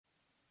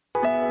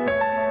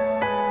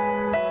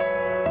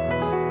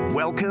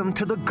Welcome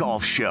to the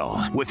Golf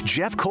Show with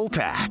Jeff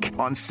Kolpack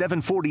on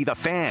 740 The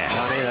Fan.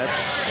 Johnny,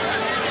 that's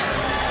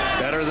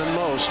better than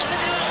most.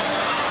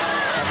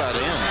 How about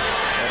in?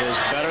 That is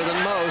better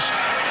than most.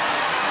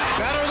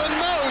 Better than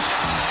most.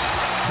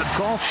 The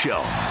Golf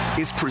Show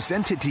is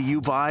presented to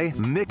you by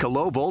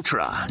Michelob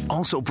Ultra.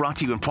 Also brought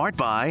to you in part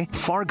by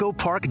Fargo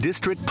Park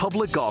District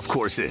Public Golf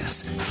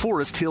Courses,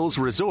 Forest Hills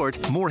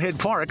Resort, Moorhead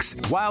Parks,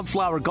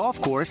 Wildflower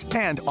Golf Course,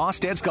 and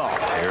Osted's Golf.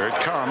 Here it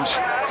comes.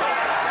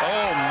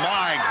 Oh,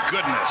 my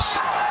goodness.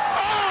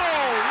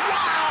 Oh,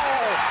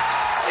 wow!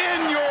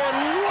 In your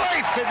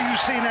life have you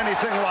seen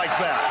anything like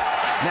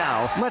that?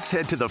 Now, let's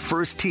head to the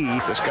first tee.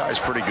 This guy's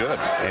pretty good.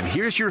 And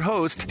here's your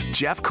host,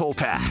 Jeff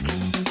Kolpack.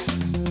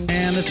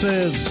 And this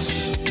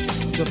is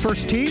the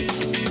first tee.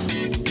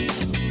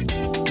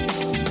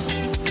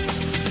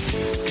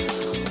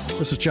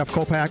 This is Jeff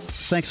Kolpack.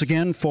 Thanks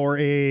again for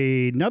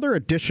another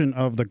edition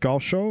of the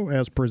Golf Show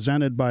as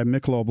presented by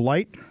Michelob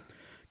Light.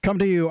 Come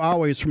to you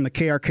always from the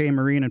KRK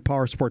Marine and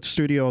Power Sports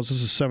Studios.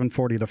 This is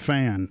 740 The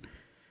Fan.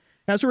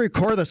 As we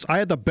record this, I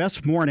had the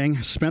best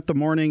morning. Spent the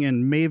morning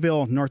in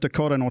Mayville, North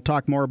Dakota, and we'll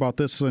talk more about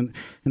this in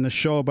the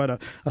show.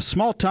 But a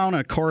small town,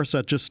 of course,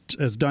 that just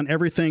has done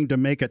everything to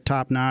make it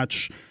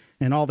top-notch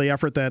and all the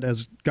effort that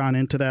has gone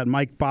into that.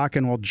 Mike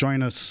Bakken will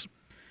join us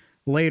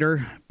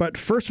later. But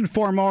first and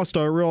foremost,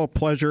 a real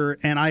pleasure.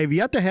 And I have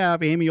yet to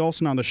have Amy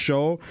Olson on the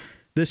show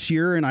this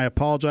year, and I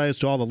apologize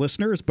to all the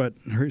listeners, but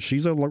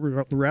she's a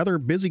rather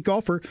busy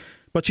golfer.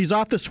 But she's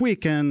off this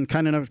week and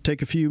kind of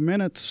take a few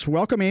minutes.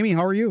 Welcome, Amy.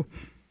 How are you?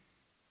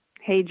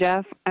 Hey,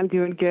 Jeff. I'm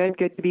doing good.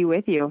 Good to be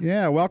with you.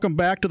 Yeah, welcome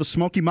back to the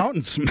Smoky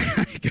Mountains,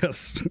 I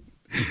guess.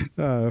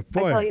 Boy.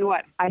 I tell you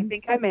what, I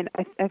think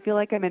I feel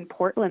like I'm in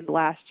Portland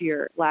last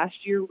year. Last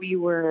year we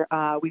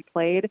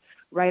played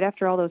right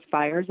after all those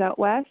fires out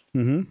west,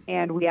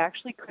 and we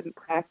actually couldn't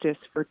practice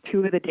for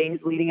 2 of the days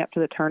leading up to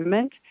the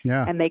tournament.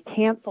 Yeah. And they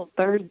canceled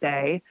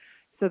Thursday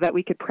so that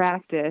we could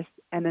practice,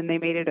 and then they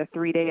made it a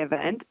 3-day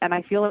event, and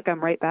I feel like I'm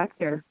right back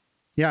there.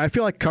 Yeah, I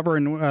feel like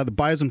covering the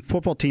Bison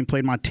football team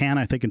played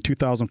Montana, I think, in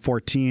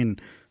 2014.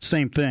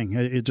 Same thing.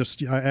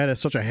 I had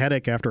such a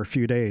headache after a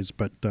few days,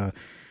 but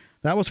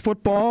that was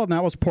football, and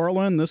that was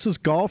Portland. This is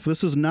golf.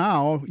 This is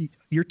now.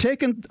 You're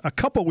taking a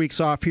couple weeks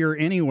off here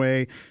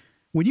anyway.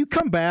 When you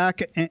come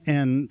back,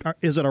 and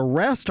is it a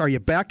rest? Are you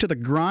back to the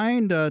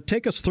grind?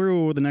 Take us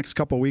through the next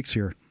couple weeks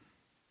here.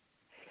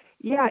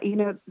 Yeah,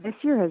 this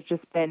year has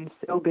just been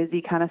so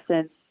busy kind of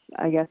since,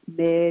 I guess,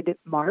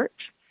 mid-March.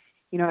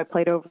 I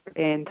played over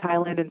in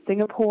Thailand and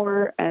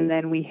Singapore, and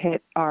then we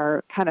hit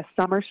our kind of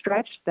summer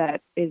stretch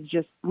that is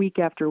just week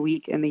after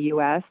week in the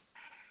U.S.,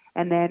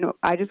 and then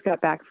I just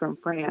got back from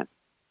France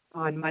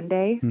on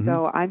Monday,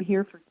 so I'm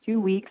here for 2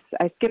 weeks.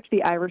 I skipped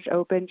the Irish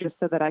Open just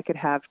so that I could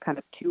have kind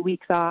of 2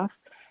 weeks off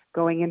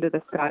going into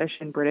the Scottish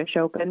and British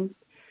Opens.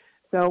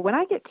 So when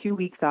I get 2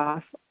 weeks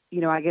off,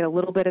 I get a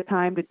little bit of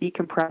time to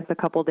decompress a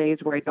couple days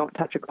where I don't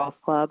touch a golf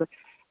club,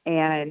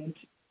 and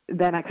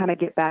then I kind of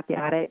get back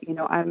at it.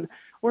 I'm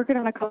working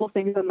on a couple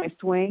things on my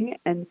swing,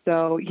 and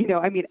so,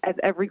 as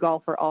every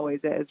golfer always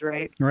is,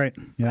 right? Right,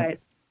 yeah. But,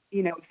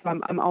 so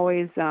I'm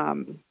always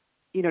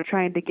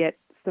trying to get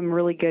some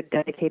really good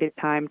dedicated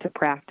time to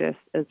practice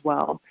as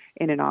well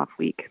in an off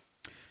week.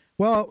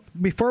 Well,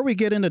 before we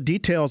get into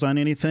details on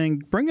anything,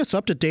 bring us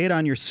up to date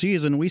on your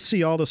season. We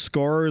see all the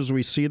scores,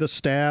 we see the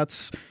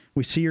stats,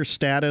 we see your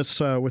status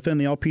within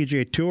the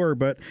LPGA Tour,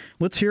 but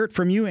let's hear it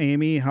from you,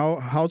 Amy.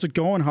 How's it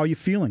going? How are you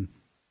feeling?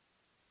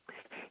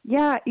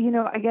 Yeah,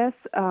 I guess,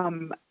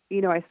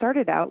 I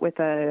started out with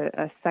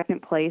a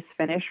second place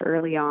finish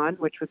early on,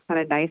 which was kind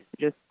of nice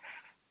to just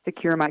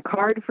secure my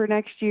card for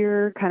next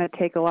year, kind of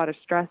take a lot of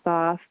stress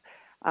off.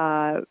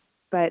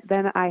 But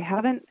then I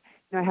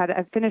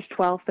finished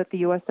 12th at the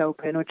U.S.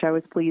 Open, which I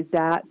was pleased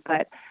at,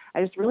 but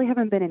I just really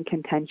haven't been in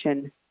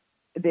contention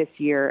this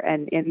year.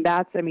 And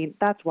that's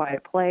why I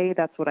play.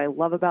 That's what I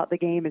love about the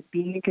game, is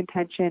being in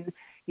contention,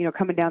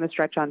 coming down the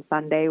stretch on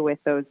Sunday with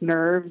those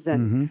nerves.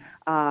 And,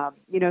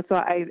 so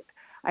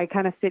I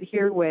kind of sit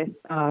here with,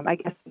 I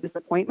guess,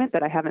 disappointment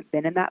that I haven't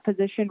been in that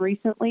position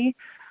recently.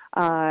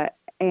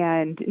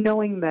 And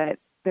knowing that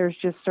there's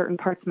just certain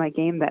parts of my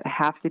game that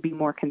have to be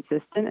more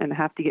consistent and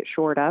have to get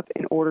shored up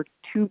in order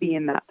to be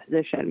in that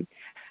position.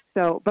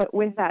 So, but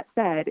with that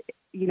said,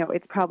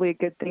 it's probably a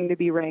good thing to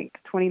be ranked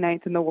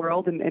 29th in the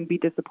world and be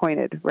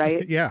disappointed,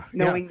 right? Yeah.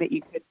 Knowing that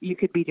you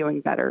could be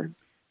doing better.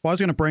 Well, I was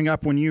going to bring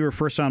up when you were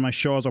first on my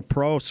show as a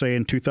pro, say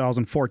in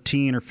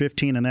 2014 or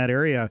 15 in that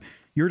area,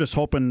 you're just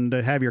hoping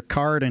to have your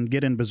card and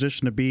get in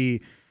position to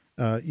be,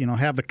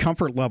 have the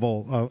comfort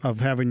level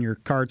of having your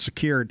card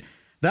secured.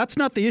 That's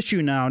not the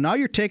issue now. Now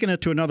you're taking it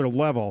to another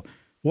level.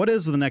 What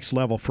is the next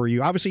level for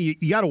you? Obviously,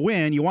 you got to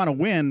win. You want to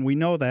win. We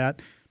know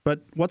that.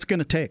 But what's going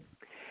to take?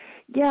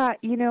 Yeah,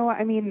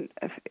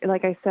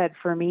 like I said,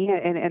 for me,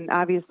 and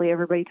obviously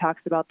everybody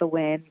talks about the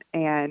win,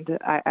 and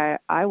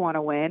I want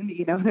to win.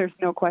 There's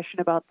no question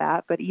about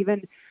that. But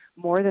even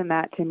more than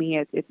that, to me,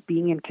 it's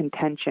being in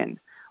contention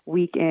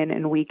week in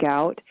and week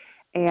out.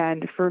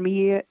 And for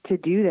me to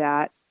do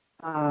that,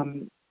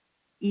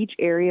 each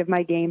area of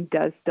my game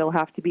does still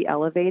have to be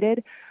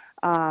elevated.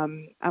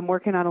 I'm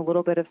working on a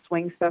little bit of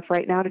swing stuff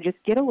right now to just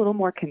get a little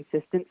more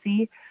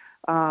consistency.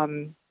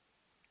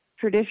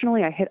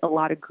 Traditionally, I hit a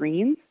lot of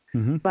greens,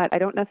 but I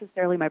don't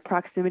necessarily, my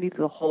proximity to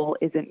the hole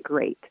isn't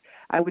great.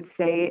 I would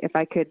say if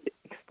I could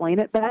explain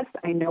it best,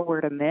 I know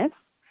where to miss.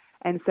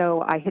 And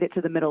so I hit it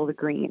to the middle of the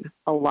green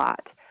a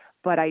lot,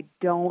 but I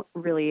don't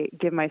really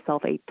give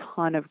myself a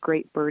ton of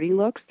great birdie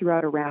looks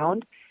throughout a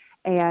round.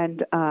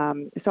 And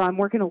so I'm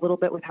working a little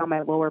bit with how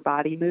my lower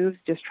body moves,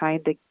 just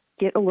trying to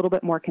get a little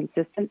bit more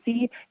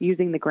consistency,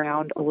 using the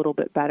ground a little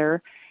bit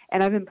better.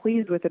 And I've been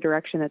pleased with the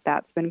direction that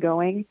that's been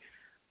going.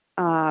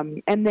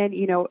 And then,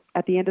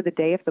 at the end of the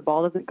day, if the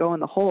ball doesn't go in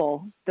the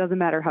hole, doesn't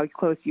matter how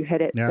close you hit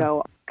it. Yeah.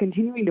 So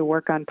continuing to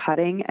work on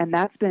putting, and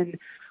that's been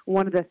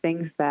one of the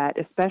things that,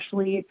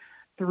 especially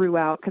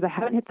throughout, because I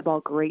haven't hit the ball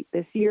great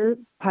this year,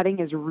 putting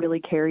has really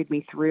carried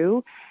me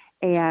through.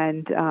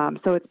 And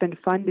so it's been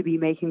fun to be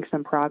making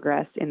some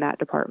progress in that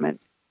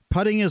department.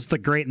 Putting is the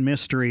great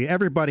mystery.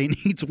 Everybody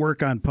needs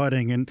work on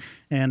putting.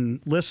 And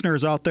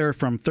listeners out there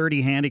from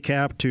 30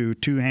 handicap to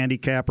 2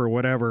 handicap or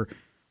whatever,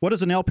 what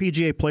does an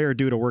LPGA player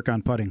do to work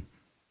on putting?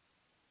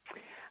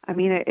 I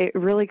mean, it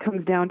really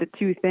comes down to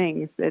 2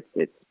 things.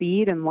 It's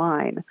speed and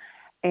line.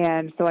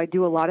 And so I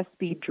do a lot of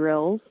speed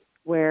drills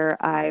where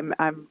I'm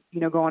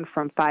going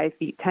from 5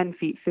 feet, 10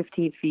 feet,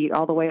 15 feet,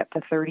 all the way up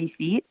to 30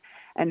 feet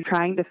and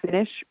trying to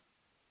finish,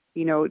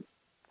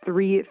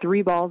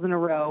 3 balls in a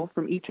row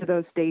from each of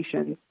those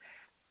stations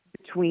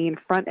between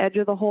front edge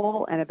of the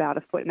hole and about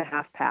 1.5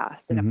 feet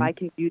past. And if I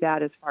can do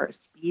that as far as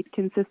speed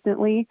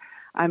consistently,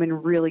 I'm in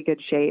really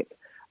good shape.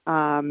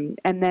 And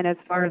then as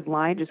far as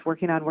line, just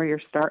working on where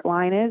your start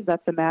line is,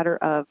 that's a matter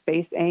of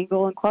face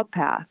angle and club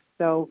path.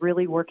 So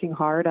really working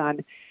hard on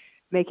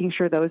making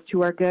sure those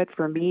 2 are good.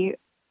 For me,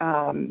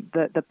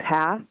 the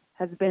path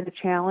has been a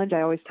challenge.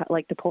 I always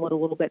like to pull it a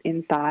little bit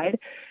inside.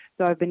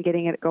 So I've been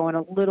getting it going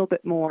a little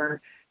bit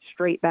more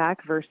straight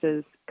back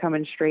versus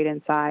coming straight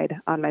inside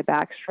on my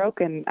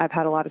backstroke, and I've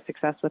had a lot of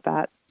success with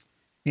that.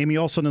 Amy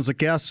Olson is a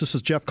guest. This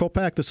is Jeff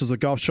Kolpack. This is the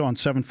Golf Show on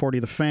 740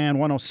 The Fan,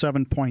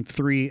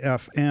 107.3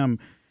 FM.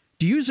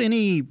 Do you use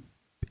any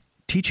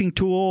teaching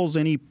tools,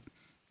 any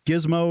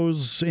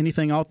gizmos,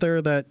 anything out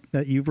there that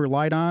you've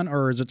relied on,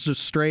 or is it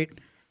just straight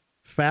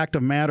fact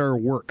of matter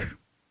work?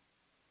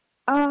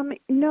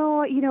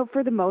 No,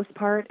 for the most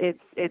part,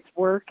 it's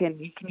work, and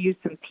you can use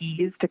some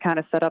tees to kind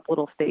of set up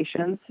little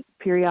stations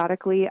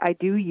periodically. I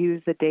do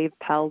use the Dave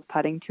Pell's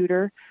putting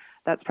tutor.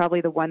 That's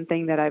probably the one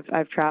thing that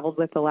I've traveled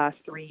with the last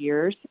 3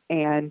 years,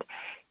 and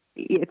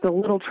it's a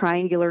little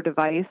triangular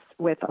device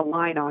with a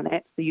line on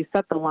it. So you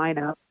set the line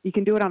up. You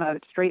can do it on a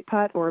straight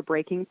putt or a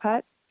breaking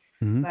putt,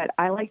 but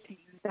I like to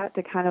use that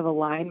to kind of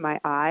align my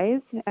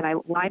eyes, and I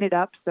line it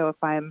up so if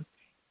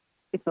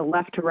it's a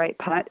left to right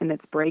putt and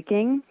it's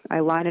breaking, I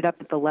line it up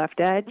at the left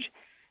edge,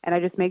 and I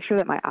just make sure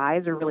that my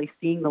eyes are really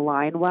seeing the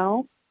line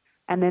well.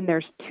 And then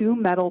there's 2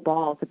 metal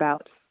balls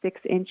about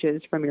 6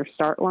 inches from your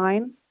start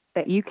line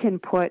that you can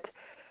put,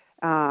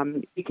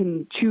 you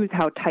can choose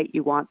how tight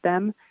you want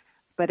them,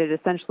 but it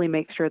essentially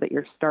makes sure that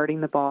you're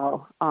starting the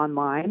ball on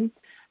line.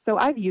 So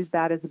I've used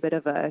that as a bit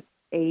of a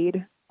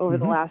aid over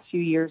the last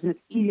few years, and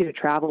it's easy to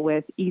travel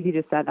with, easy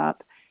to set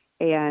up.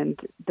 And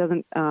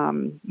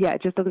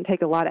it just doesn't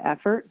take a lot of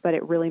effort, but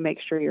it really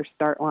makes sure your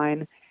start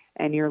line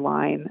and your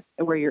line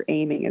where you're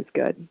aiming is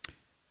good.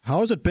 How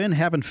has it been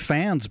having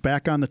fans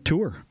back on the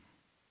tour?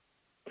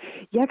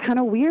 Yeah, kind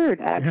of weird,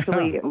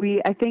 actually. Yeah.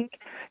 We, I think,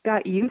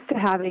 got used to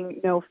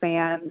having no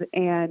fans,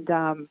 and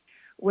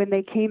when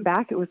they came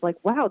back, it was like,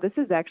 wow, this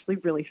is actually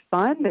really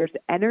fun. There's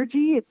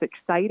energy. It's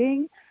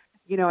exciting.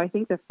 I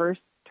think the first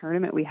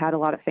tournament we had a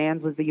lot of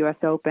fans was the U.S.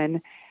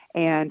 Open.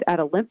 And at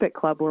Olympic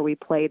Club where we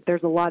played,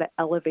 there's a lot of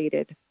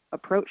elevated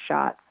approach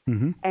shots.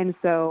 And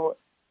so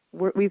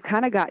we've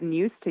kind of gotten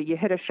used to, you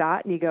hit a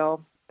shot and you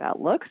go,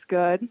 that looks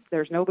good.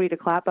 There's nobody to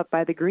clap up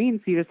by the green,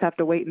 so you just have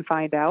to wait and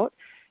find out.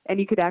 And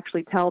you could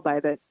actually tell by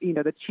the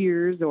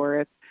cheers, or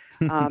if,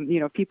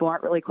 if people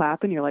aren't really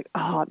clapping, you're like,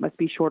 oh, it must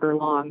be short or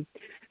long.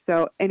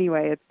 So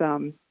anyway,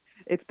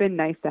 it's been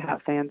nice to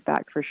have fans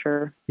back for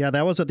sure. Yeah,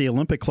 that was at the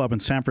Olympic Club in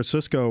San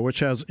Francisco, which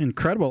has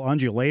incredible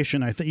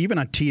undulation. I think even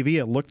on TV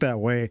it looked that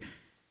way.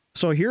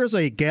 So here's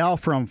a gal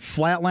from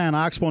Flatland,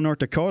 Oxbow, North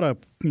Dakota,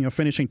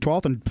 finishing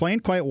 12th and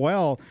playing quite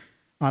well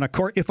on a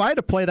course. If I had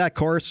to play that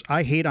course,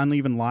 I hate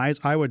uneven lies.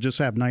 I would just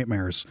have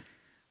nightmares.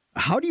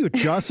 How do you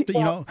adjust?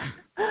 Well,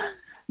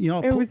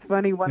 it was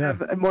funny.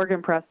 Of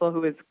Morgan Pressel,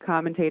 who was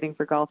commentating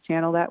for Golf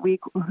Channel that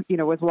week,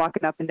 was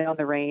walking up and down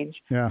the range.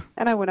 Yeah,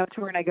 and I went up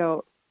to her and I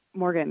go,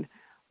 Morgan,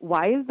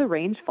 why is the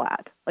range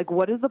flat? Like,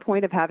 what is the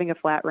point of having a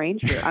flat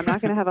range here? I'm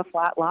not going to have a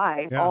flat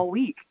lie all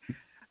week,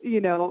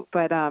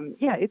 but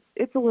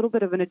it's a little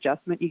bit of an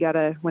adjustment. You got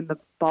to, when the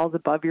ball's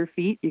above your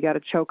feet, you got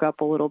to choke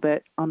up a little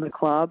bit on the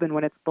club. And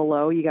when it's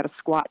below, you got to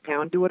squat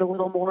down to it a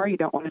little more. You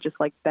don't want to just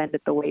like bend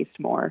at the waist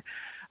more.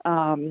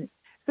 So,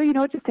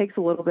 it just takes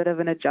a little bit of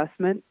an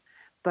adjustment,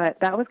 but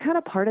that was kind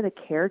of part of the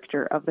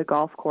character of the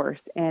golf course.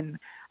 And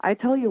I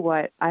tell you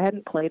what, I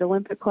hadn't played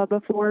Olympic Club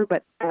before,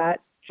 but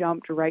that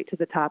jumped right to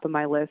the top of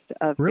my list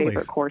of Really?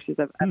 favorite courses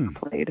I've ever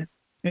played.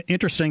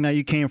 Interesting that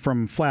you came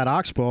from Flat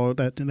Oxbow.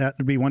 That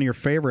would be one of your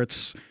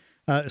favorites.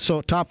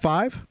 So top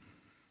 5?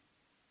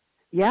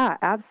 Yeah,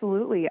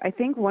 absolutely. I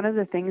think one of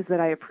the things that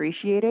I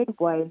appreciated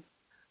was,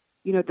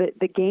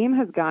 the game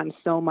has gone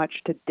so much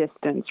to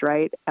distance,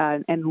 right?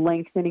 And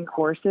lengthening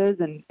courses.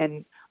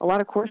 And a lot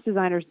of course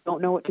designers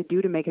don't know what to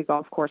do to make a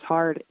golf course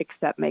hard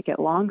except make it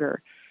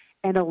longer.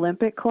 And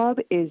Olympic Club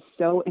is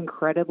so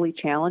incredibly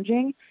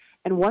challenging.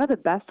 And one of the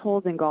best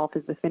holes in golf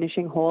is the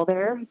finishing hole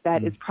there.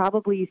 That is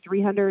probably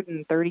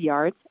 330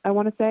 yards, I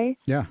want to say.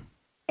 Yeah.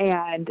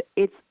 And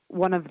it's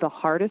one of the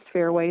hardest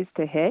fairways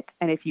to hit.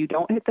 And if you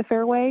don't hit the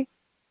fairway,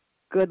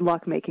 good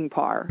luck making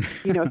par.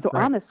 So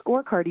Right. On the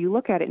scorecard, you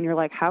look at it and you're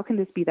like, how can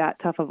this be that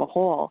tough of a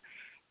hole?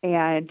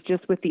 And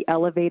just with the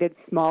elevated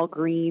small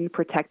green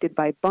protected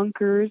by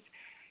bunkers,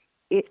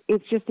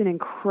 it's just an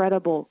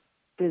incredible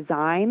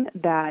design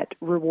that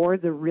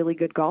rewards a really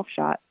good golf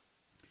shot.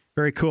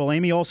 Very cool.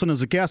 Amy Olson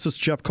is a guest. It's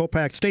Jeff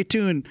Kolpack. Stay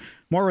tuned.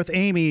 More with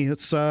Amy.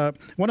 It's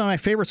one of my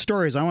favorite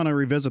stories. I want to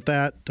revisit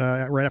that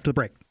right after the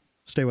break.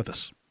 Stay with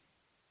us.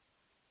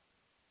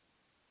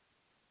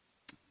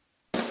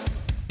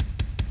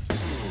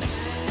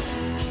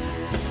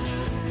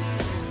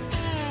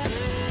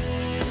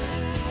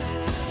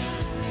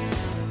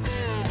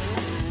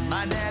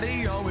 My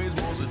daddy always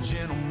was a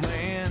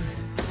gentleman.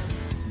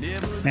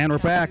 And we're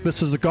back.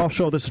 This is the Golf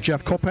Show. This is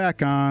Jeff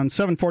Kolpack on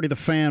 740 The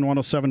Fan,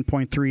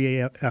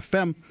 107.3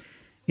 FM.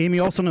 Amy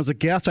Olson is a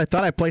guest. I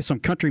thought I'd play some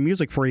country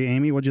music for you,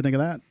 Amy. What'd you think of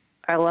that?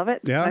 I love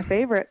it. Yeah. My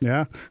favorite.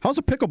 Yeah. How's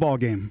the pickleball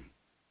game?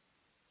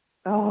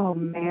 Oh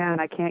man,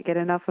 I can't get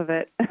enough of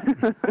it.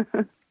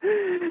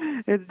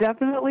 It's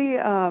definitely,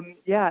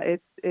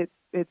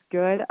 it's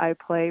good. I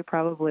play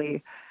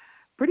probably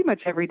pretty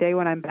much every day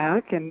when I'm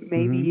back, and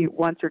maybe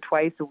once or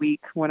twice a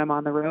week when I'm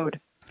on the road.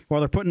 Well,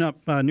 they're putting up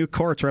new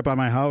courts right by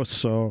my house,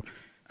 so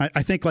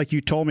I think, like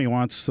you told me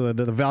once, the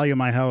value of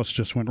my house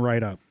just went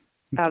right up.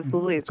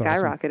 Absolutely, it's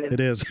skyrocketed. Awesome. It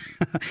is.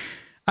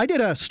 I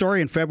did a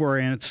story in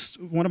February, and it's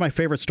one of my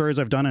favorite stories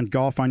I've done in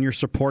golf on your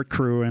support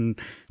crew and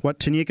what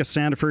Tanika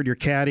Sandiford, your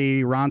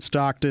caddy, Ron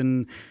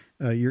Stockton,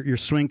 your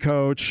swing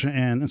coach,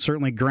 and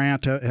certainly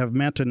Grant have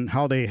meant and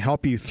how they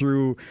help you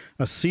through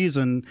a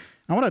season.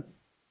 I want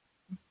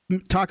to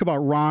talk about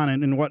Ron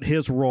and what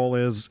his role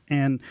is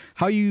and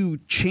how you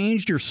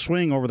changed your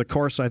swing over the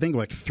course, I think,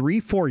 like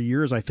 3-4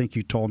 years, I think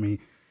you told me,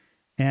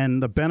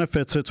 and the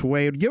benefits it's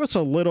weighed. Give us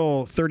a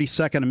little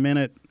 30-second, a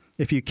minute,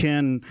 if you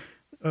can,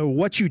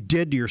 what you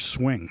did to your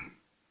swing.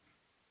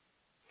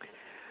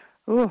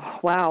 Oh,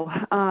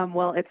 wow.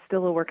 Well, it's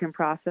still a work in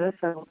process.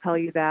 I will tell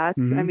you that.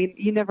 Mm-hmm. I mean,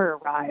 you never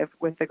arrive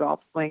with the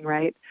golf swing,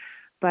 right?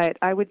 But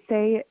I would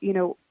say,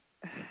 I'm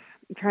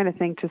trying to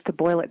think just to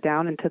boil it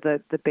down into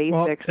the basics.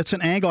 Well, it's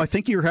an angle. I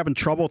think you're having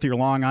trouble with your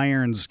long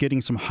irons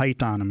getting some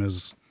height on them.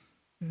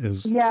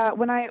 Yeah,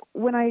 when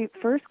I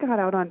first got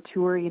out on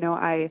tour,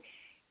 I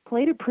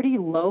played a pretty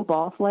low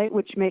ball flight,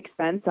 which makes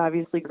sense,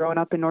 obviously, growing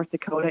up in North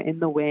Dakota in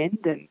the wind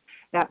and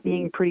that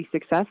being pretty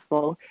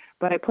successful.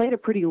 But I played a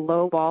pretty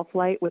low ball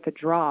flight with a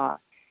draw.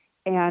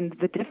 And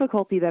the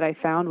difficulty that I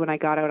found when I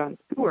got out on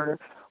tour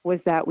was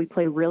that we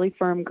play really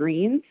firm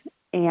greens,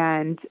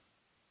 and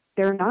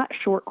they're not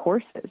short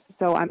courses.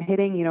 So I'm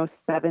hitting,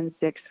 7,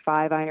 6,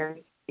 5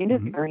 irons into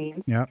the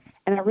greens, Yeah.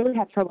 and I really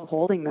had trouble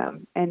holding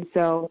them. And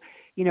so,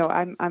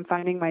 I'm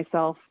finding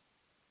myself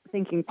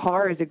thinking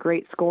par is a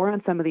great score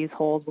on some of these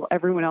holes while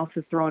everyone else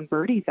is throwing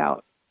birdies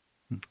out.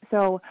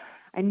 So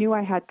I knew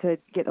I had to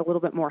get a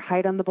little bit more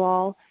height on the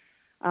ball,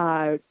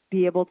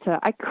 be able to,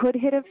 I could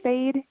hit a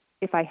fade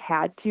if I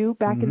had to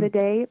back in the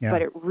day,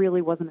 but it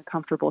really wasn't a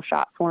comfortable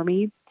shot for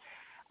me.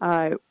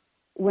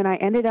 What I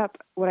ended up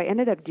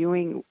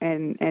doing,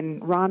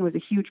 and Ron was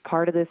a huge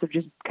part of this, of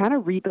just kind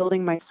of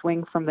rebuilding my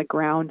swing from the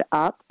ground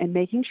up and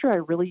making sure I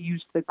really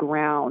used the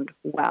ground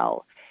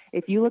well.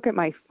 If you look at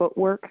my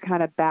footwork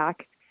kind of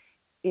back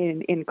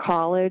in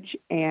college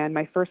and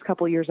my first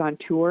couple years on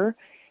tour,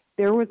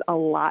 there was a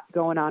lot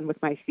going on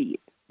with my feet.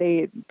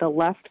 The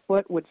left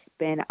foot would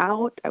spin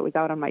out. I was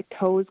out on my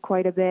toes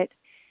quite a bit.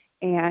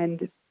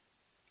 And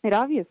it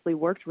obviously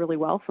worked really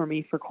well for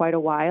me for quite a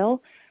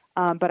while.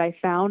 But I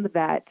found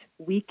that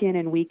week in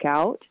and week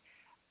out,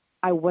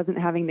 I wasn't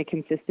having the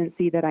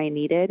consistency that I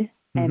needed.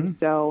 And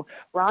so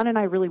Ron and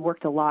I really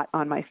worked a lot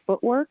on my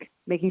footwork,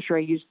 making sure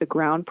I used the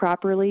ground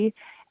properly,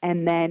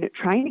 and then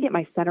trying to get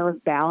my center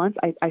of balance.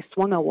 I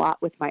swung a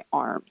lot with my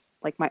arms,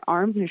 like my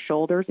arms and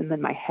shoulders, and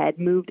then my head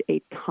moved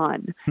a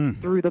ton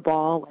through the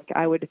ball. Like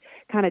I would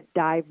kind of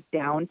dive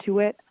down to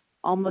it,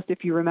 almost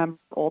if you remember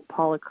old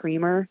Paula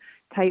Creamer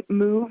type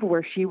move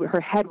where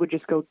her head would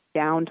just go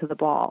down to the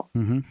ball.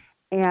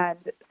 And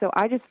so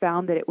I just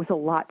found that it was a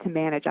lot to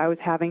manage. I was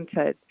having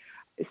to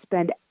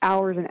spend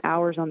hours and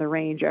hours on the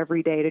range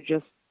every day to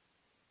just,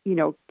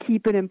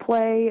 keep it in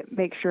play,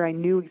 make sure I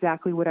knew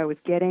exactly what I was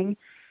getting.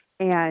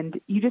 And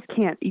you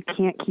can't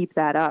keep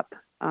that up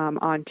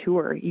on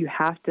tour. You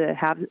have to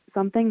have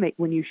something that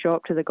when you show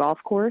up to the golf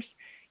course,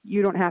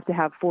 you don't have to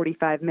have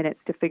 45 minutes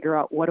to figure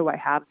out what do I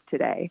have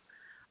today.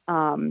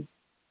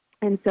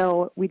 And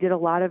so we did a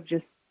lot of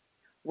just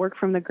work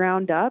from the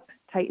ground up,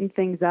 tightened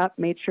things up,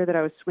 made sure that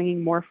I was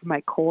swinging more from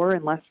my core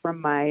and less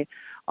from my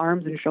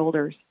arms and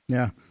shoulders.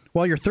 Yeah.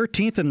 Well, you're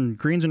 13th in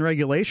greens in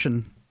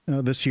regulation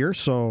this year,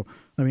 so,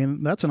 I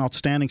mean, that's an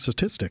outstanding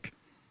statistic.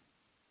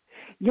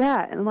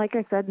 Yeah, and like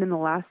I said in the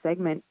last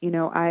segment,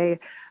 I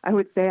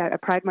would say I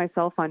pride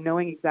myself on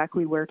knowing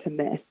exactly where to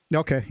miss.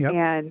 Okay, yep.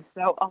 And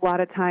so a lot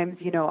of times,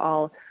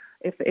 I'll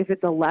if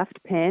it's a left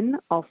pin,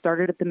 I'll start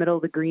it at the middle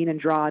of the green and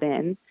draw it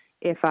in.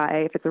 If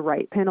it's a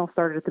right pin, I'll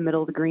start it at the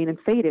middle of the green and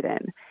fade it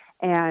in.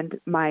 And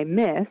my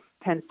miss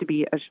tends to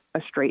be a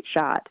straight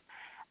shot.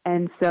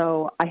 And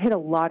so I hit a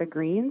lot of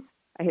greens.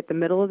 I hit the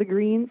middle of the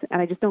greens,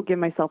 and I just don't give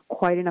myself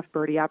quite enough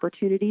birdie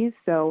opportunities.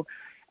 So,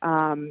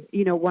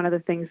 one of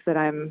the things that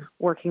I'm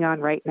working on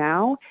right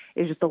now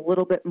is just a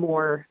little bit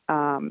more.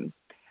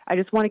 I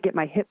just want to get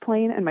my hip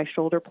plane and my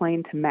shoulder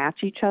plane to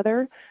match each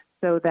other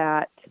so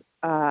that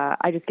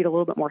I just get a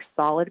little bit more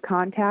solid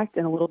contact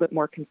and a little bit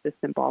more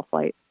consistent ball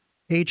flight.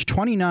 Age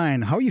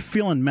 29, how are you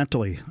feeling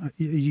mentally?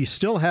 You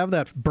still have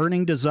that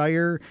burning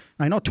desire?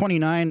 I know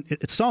 29,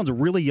 it sounds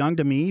really young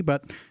to me,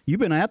 but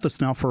you've been at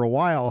this now for a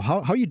while.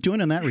 How are you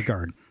doing in that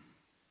regard?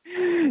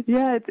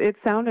 Yeah, it's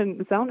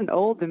sounding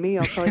old to me,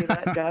 I'll tell you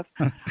that,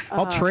 Jeff.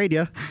 I'll trade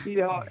you.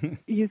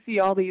 You see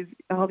all these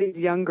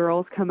young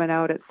girls coming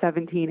out at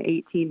 17,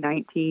 18,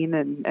 19,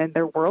 and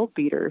they're world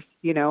beaters,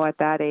 at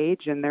that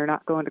age, and they're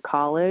not going to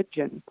college.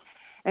 And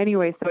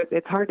anyway, so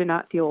it's hard to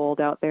not feel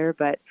old out there,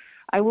 but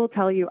I will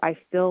tell you, I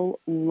still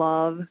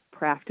love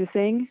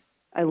practicing.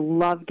 I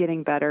love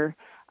getting better,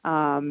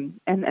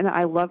 and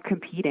I love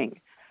competing.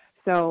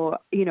 So,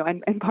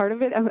 and part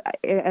of it,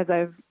 as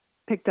I've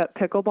picked up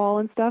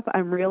pickleball and stuff,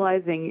 I'm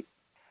realizing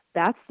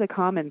that's the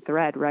common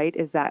thread, right,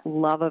 is that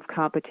love of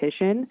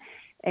competition,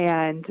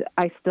 and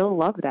I still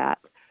love that.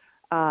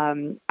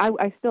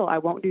 I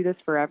won't do this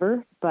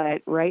forever,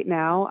 but right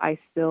now I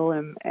still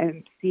am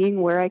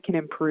seeing where I can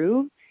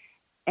improve,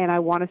 and I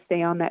want to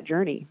stay on that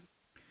journey.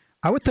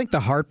 I would think the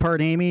hard part,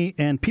 Amy,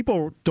 and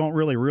people don't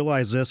really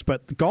realize this,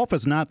 but golf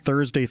is not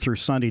Thursday through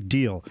Sunday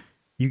deal.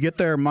 You get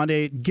there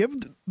Monday. Give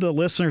the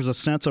listeners a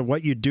sense of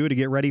what you do to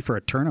get ready for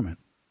a tournament.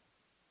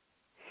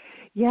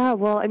 Yeah,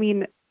 well, I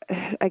mean,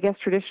 I guess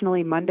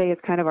traditionally Monday is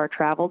kind of our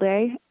travel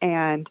day,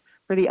 and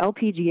for the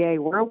LPGA,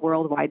 we're a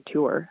worldwide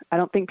tour. I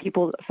don't think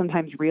people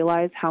sometimes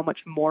realize how much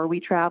more we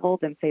travel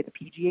than, say, the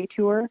PGA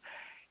Tour.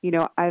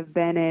 I've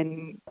been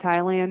in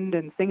Thailand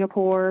and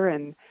Singapore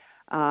and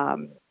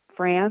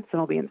France, and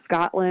I'll be in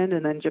Scotland,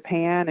 and then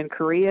Japan and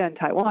Korea and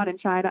Taiwan and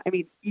China. I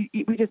mean,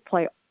 we just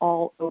play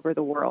all over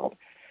the world.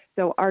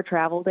 So our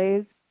travel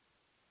days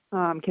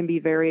can be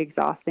very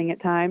exhausting at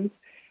times.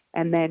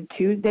 And then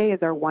Tuesday is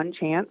our one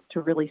chance to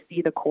really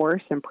see the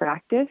course and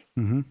practice.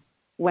 Mm-hmm.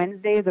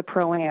 Wednesday is a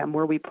pro-am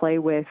where we play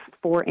with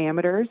 4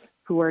 amateurs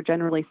who are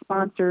generally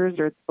sponsors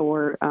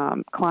or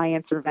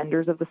clients or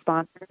vendors of the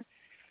sponsor.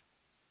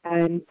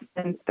 And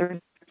then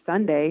Thursday,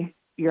 Sunday,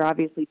 you're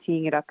obviously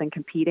teeing it up and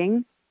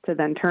competing to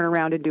then turn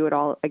around and do it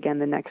all again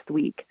the next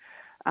week.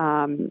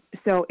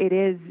 So it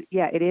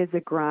is a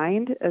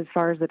grind as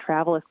far as the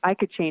travel. If I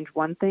could change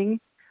one thing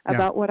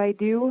about what I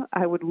do,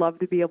 I would love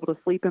to be able to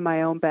sleep in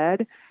my own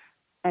bed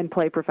and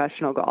play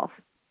professional golf.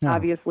 Yeah.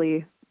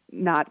 Obviously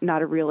not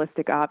a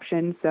realistic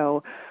option.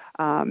 So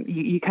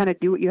you kind of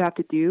do what you have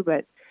to do,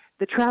 but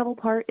the travel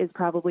part is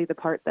probably the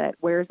part that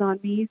wears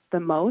on me the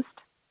most.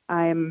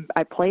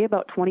 I play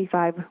about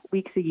 25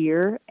 weeks a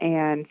year,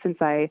 and since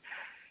I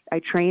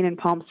train in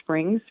Palm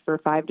Springs for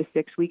 5 to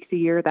 6 weeks a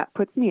year, that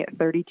puts me at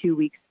 32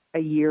 weeks a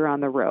year on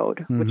the road,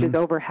 mm-hmm. which is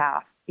over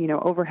half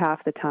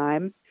the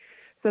time.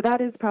 So that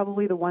is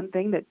probably the one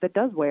thing that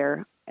does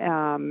wear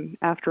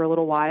after a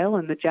little while,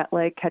 and the jet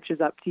lag catches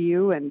up to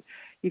you, and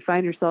you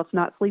find yourself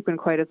not sleeping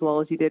quite as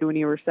well as you did when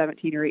you were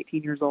 17 or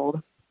 18 years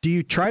old. Do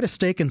you try to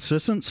stay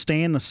consistent,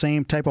 stay in the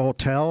same type of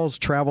hotels,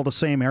 travel the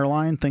same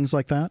airline, things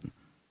like that?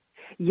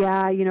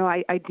 Yeah,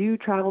 I do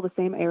travel the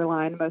same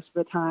airline most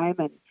of the time,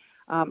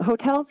 and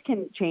hotels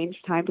can change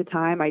time to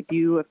time. I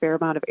do a fair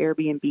amount of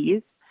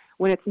Airbnbs.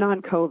 When it's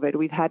non-COVID,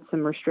 we've had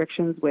some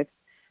restrictions with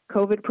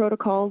COVID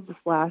protocols this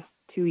last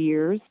 2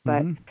 years,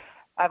 but mm-hmm.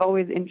 I've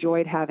always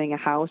enjoyed having a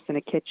house and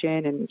a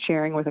kitchen and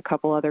sharing with a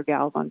couple other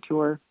gals on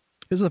tour.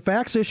 Is the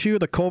vax issue,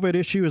 the COVID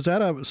issue, is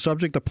that a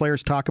subject the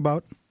players talk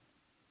about?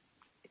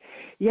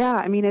 Yeah,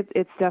 I mean,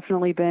 it's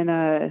definitely been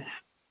a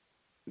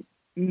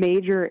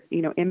major,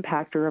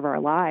 impactor of our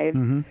lives.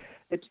 Mm-hmm.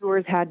 The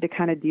tours had to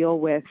kind of deal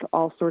with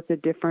all sorts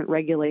of different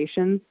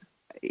regulations,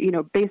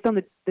 based on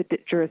the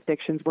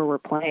jurisdictions where we're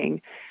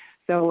playing.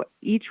 So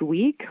each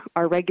week,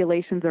 our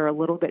regulations are a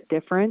little bit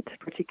different,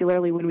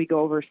 particularly when we go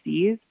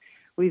overseas.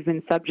 We've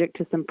been subject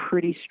to some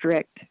pretty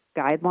strict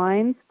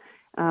guidelines,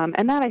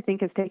 and that, I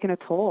think, has taken a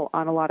toll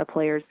on a lot of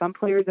players. Some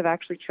players have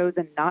actually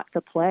chosen not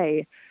to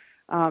play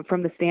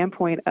from the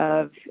standpoint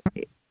of,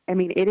 it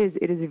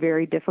is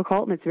very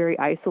difficult and it's very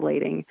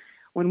isolating.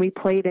 When we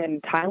played in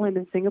Thailand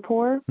and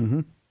Singapore, mm-hmm.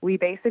 we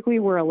basically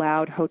were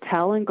allowed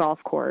hotel and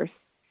golf course,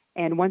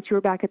 And once you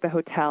were back at the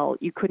hotel,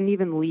 you couldn't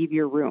even leave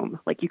your room.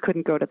 Like, you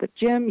couldn't go to the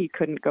gym. You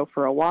couldn't go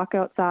for a walk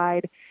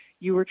outside.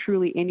 You were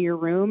truly in your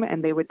room,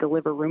 and they would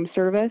deliver room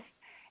service,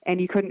 and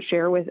you couldn't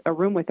share with a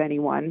room with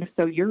anyone.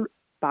 So you're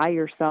by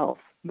yourself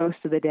most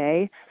of the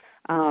day.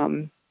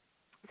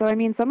 So, I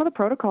mean, some of the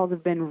protocols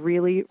have been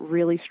really,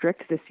 really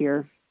strict this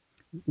year.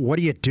 What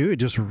do you do?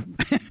 Just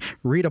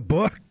read a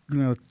book,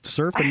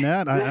 surf the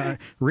net,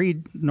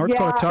 read North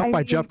Dakota Tough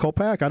by Jeff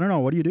Kolpack? I don't know.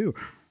 What do you do?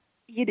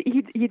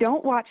 You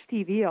don't watch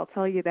TV, I'll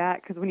tell you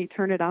that, because when you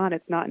turn it on,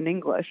 it's not in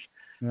English.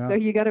 Yeah. So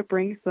you got to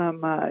bring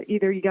some,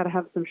 either you got to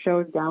have some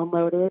shows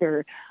downloaded,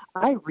 or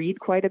I read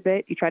quite a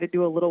bit. You try to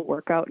do a little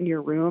workout in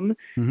your room.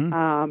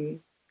 Mm-hmm.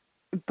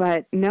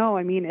 But no,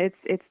 I mean,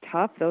 it's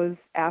tough. Those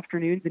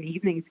afternoons and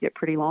evenings get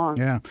pretty long.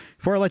 Yeah.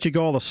 Before I let you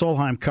go, the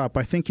Solheim Cup,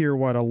 I think you're,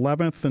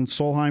 11th in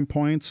Solheim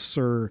points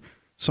or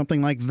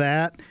something like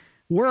that.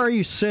 Where are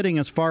you sitting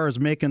as far as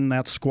making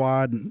that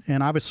squad?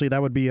 And obviously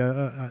that would be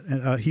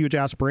a huge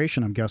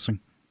aspiration, I'm guessing.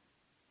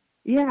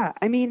 Yeah.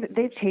 I mean,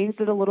 they've changed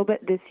it a little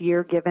bit this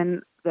year,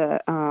 given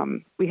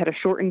we had a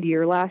shortened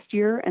year last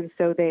year. And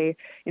so they,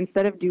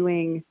 instead of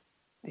doing,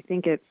 I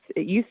think it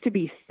used to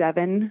be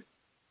 7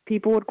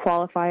 people would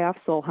qualify off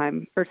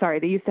Solheim,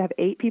 they used to have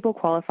 8 people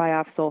qualify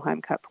off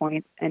Solheim Cup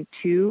points and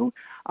 2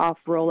 off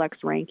Rolex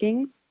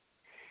rankings,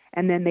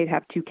 and then they'd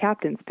have 2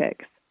 captains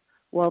picks.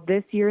 Well,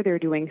 this year they're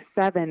doing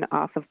 7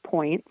 off of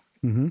points,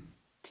 mm-hmm.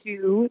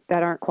 2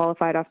 that aren't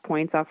qualified off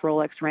points off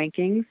Rolex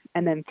rankings,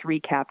 and then 3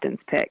 captains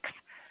picks.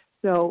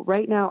 So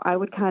right now I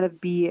would kind of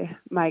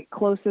my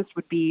closest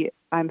would be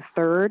I'm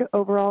 3rd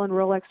overall in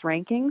Rolex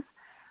rankings,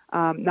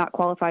 not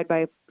qualified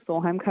by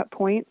Solheim Cup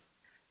points.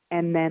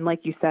 And then,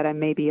 like you said,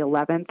 I'm maybe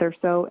 11th or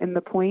so in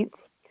the points.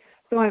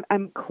 So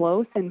I'm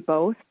close in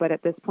both, but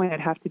at this point I'd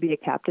have to be a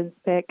captain's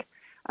pick.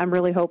 I'm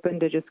really hoping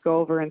to just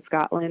go over in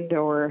Scotland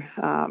or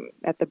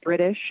at the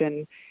British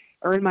and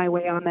earn my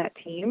way on that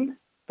team.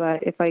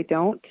 But if I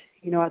don't,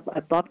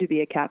 I'd love to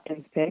be a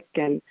captain's pick.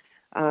 And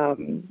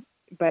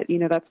but,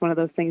 that's one of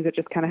those things that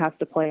just kind of has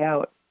to play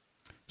out.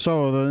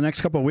 So the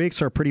next couple of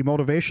weeks are pretty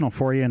motivational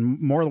for you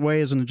in more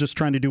ways than just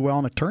trying to do well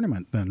in a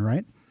tournament then,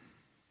 right?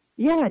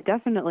 Yeah,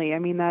 definitely. I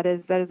mean, that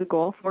is a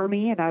goal for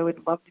me, and I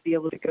would love to be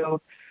able to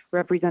go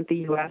represent the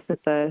U.S.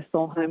 at the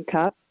Solheim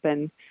Cup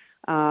and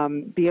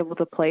be able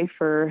to play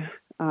for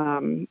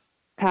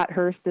Pat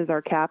Hurst as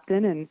our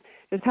captain, and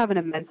just have an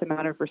immense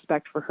amount of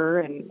respect for her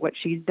and what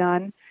she's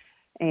done.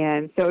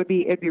 And so it'd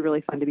be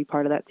really fun to be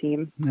part of that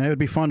team. It would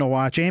be fun to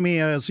watch. Amy,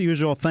 as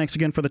usual, thanks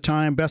again for the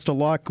time. Best of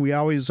luck. We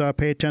always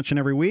pay attention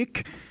every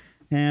week.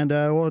 And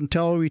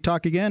until we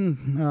talk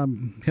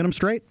again, hit them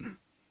straight.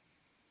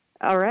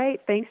 All right.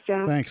 Thanks,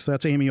 Jeff. Thanks.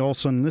 That's Amy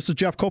Olson. This is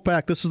Jeff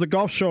Kolpack. This is The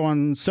Golf Show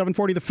on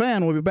 740 The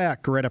Fan. We'll be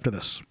back right after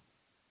this.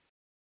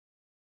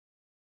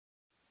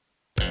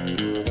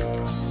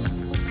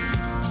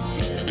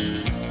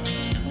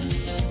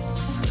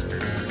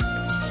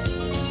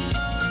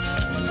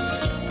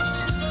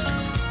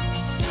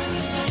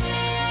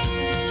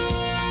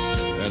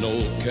 An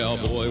old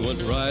cowboy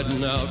went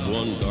riding out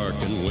one dark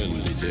and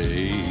windy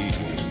day.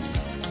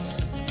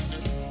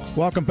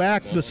 Welcome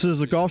back. This is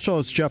The Golf Show.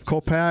 It's Jeff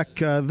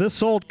Kolpack.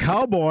 This old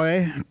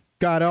cowboy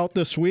got out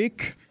this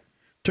week,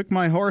 took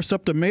my horse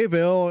up to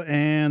Mayville,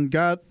 and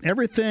got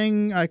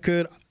everything I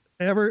could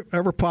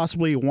ever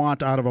possibly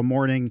want out of a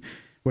morning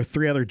with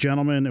 3 other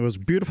gentlemen. It was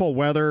beautiful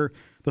weather.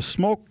 The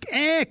smoke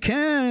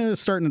kind of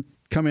starting to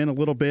come in a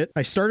little bit.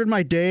 I started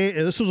my day.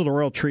 This was a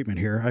royal treatment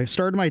here. I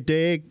started my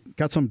day,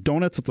 got some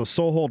donuts at the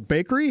Sohold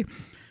Bakery,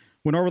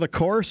 went over the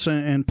course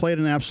and played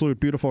an absolute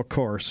beautiful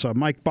course.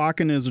 Mike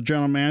Bakken is the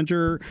general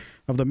manager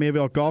of the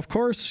Mayville Golf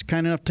Course.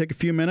 Kind enough to take a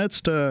few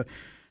minutes to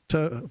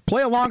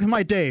play along with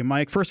my day.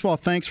 Mike, first of all,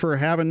 thanks for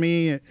having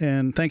me,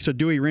 and thanks to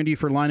Dewey Rindy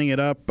for lining it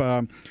up.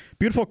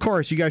 Beautiful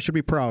course. You guys should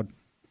be proud.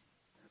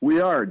 We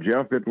are,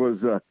 Jeff. It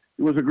was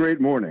a great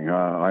morning.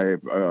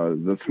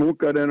 The smoke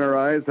got in our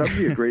eyes. That'd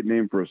be a great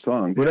name for a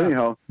song. But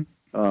anyhow,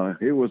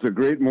 it was a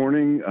great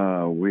morning.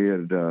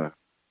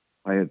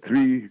 I had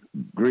 3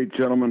 great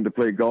gentlemen to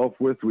play golf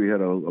with. We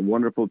had a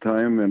wonderful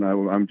time, and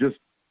I'm just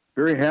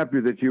very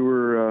happy that you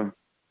were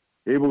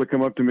able to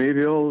come up to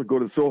Mayville, go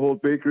to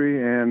Sohold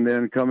Bakery, and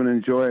then come and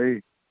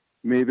enjoy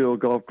Mayville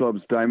Golf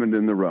Club's Diamond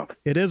in the Rough.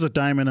 It is a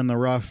diamond in the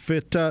rough.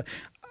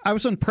 I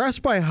was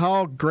impressed by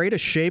how great a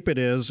shape it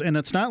is, and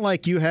it's not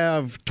like you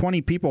have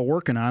 20 people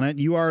working on it.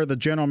 You are the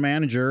general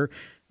manager,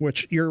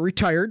 which you're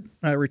retired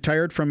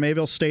from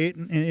Mayville State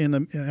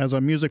as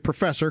a music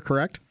professor,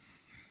 correct?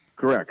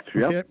 Correct.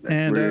 Yep. Okay.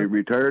 And we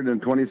retired in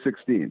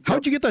 2016.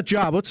 How'd you get that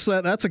job?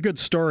 That's a good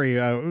story.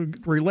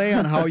 Relay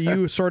on how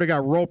you sort of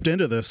got roped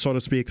into this, so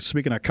to speak.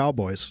 Speaking of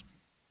cowboys.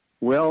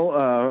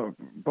 Well,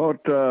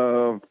 about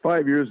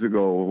 5 years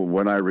ago,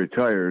 when I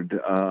retired,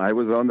 I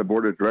was on the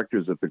board of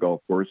directors at the golf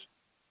course,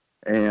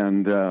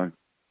 and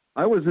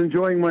I was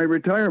enjoying my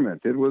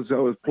retirement. I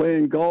was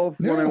playing golf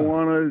when I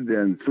wanted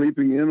and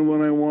sleeping in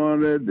when I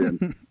wanted,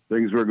 and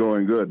things were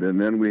going good. And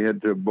then we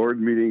had a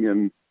board meeting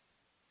in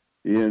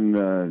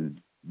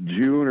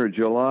June or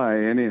July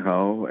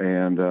anyhow,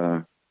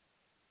 and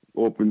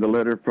opened the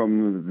letter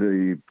from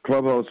the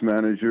clubhouse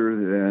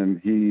manager, and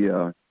he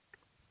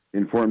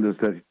informed us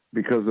that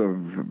because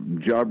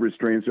of job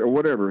restraints or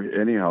whatever,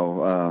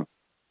 anyhow,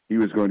 he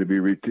was going to be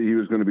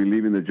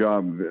leaving the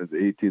job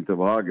the 18th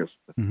of August.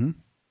 Mm-hmm.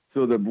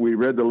 So we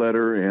read the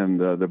letter, and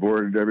the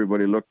board,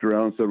 everybody looked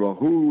around and said, well,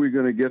 who are we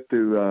going to get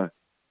to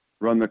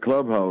run the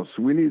clubhouse?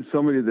 We need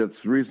somebody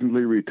that's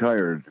recently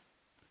retired.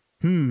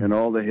 And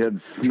all the heads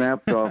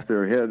snapped off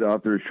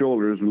their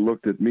shoulders and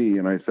looked at me,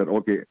 and I said,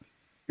 okay,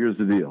 here's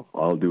the deal.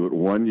 I'll do it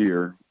 1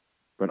 year,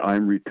 but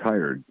I'm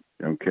retired,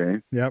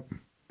 okay? Yep.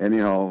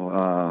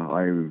 Anyhow,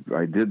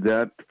 I did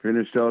that,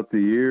 finished out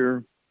the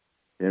year.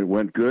 It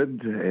went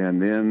good,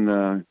 and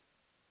then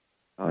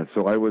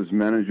so I was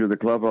manager of the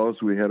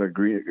clubhouse. We had a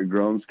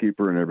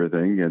groundskeeper and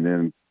everything, and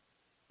then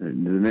the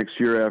next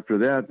year after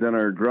that, then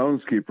our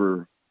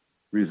groundskeeper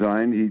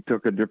resigned. He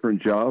took a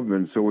different job,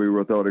 and so we were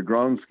without a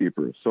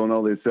groundskeeper. So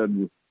now they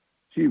said,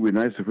 gee, it'd be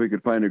nice if we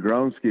could find a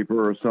groundskeeper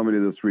or somebody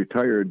that's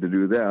retired to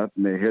do that.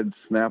 And their heads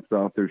snapped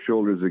off their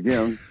shoulders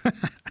again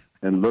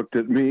and looked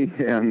at me.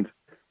 And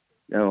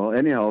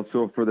anyhow,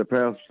 so for the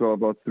past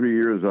about 3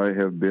 years, I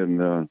have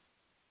been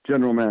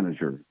general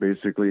manager,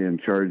 basically in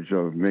charge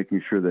of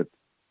making sure that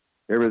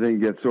everything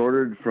gets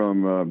ordered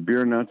from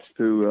beer nuts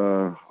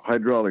to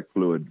hydraulic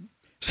fluid.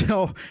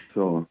 So,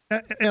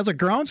 as a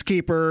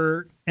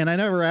groundskeeper, and I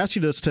never asked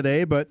you this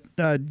today, but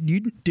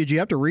did you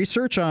have to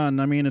research on?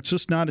 I mean, it's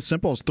just not as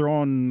simple as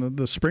throwing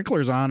the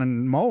sprinklers on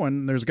and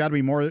mowing. There's got to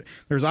be more.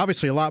 There's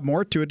obviously a lot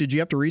more to it. Did you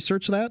have to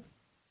research that?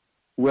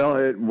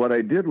 Well, what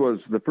I did was,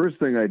 the first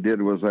thing I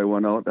did was I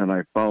went out and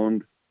I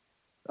found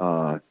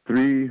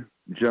 3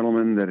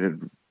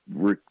 gentlemen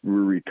were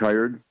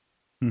retired,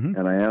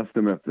 and I asked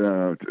them if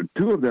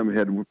 2 of them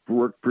had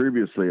worked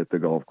previously at the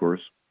golf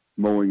course,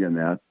 mowing and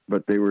that,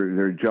 but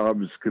their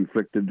jobs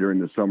conflicted during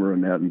the summer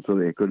and that, and so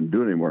they couldn't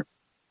do it anymore.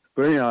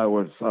 But anyhow,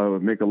 I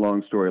would make a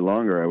long story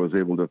longer. I was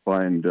able to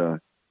find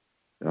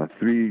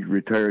 3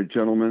 retired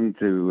gentlemen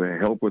to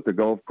help with the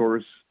golf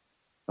course,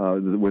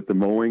 with the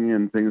mowing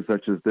and things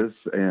such as this,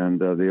 and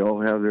they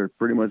all have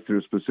pretty much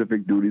their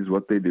specific duties,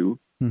 what they do.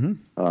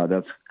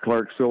 That's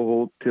Clark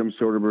Soholt, Tim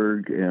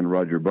Soderberg, and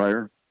Roger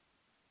Byer.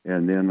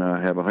 And then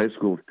I have a high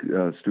school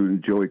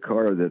student, Joey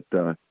Carr,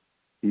 that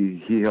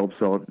he helps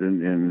out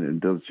and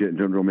does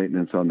general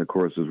maintenance on the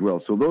course as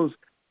well. So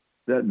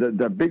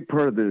that big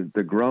part of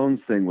the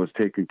grounds thing was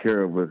taken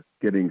care of with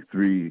getting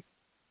 4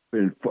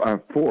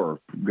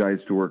 guys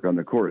to work on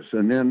the course.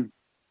 And then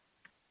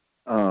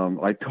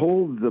I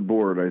told the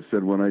board, I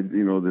said, when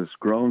this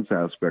grounds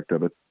aspect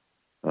of it,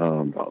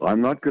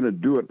 I'm not going to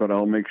do it, but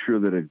I'll make sure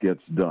that it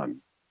gets done.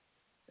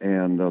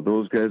 And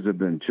those guys have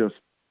been just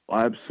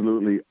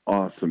absolutely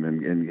awesome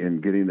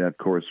in getting that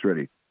course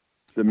ready.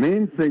 The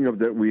main thing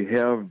that we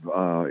have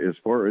as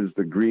far as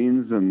the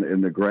greens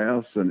and the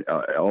grass and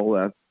all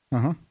that,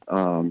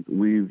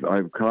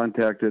 I've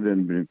contacted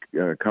and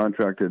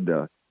contracted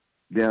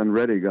Dan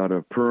Reddig out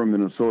of Perham,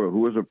 Minnesota, who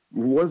was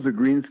a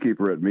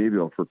greenskeeper at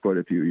Mayville for quite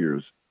a few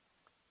years.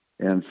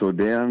 And so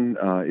Dan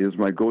is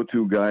my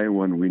go-to guy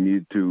when we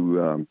need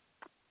to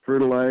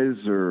fertilize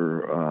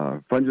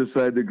or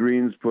fungicide the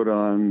greens, put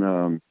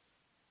on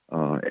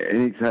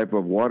any type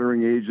of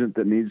watering agent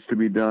that needs to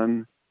be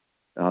done.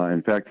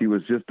 In fact, he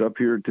was just up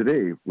here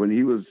today when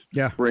he was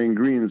spraying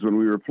greens when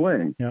we were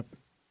playing. Yep.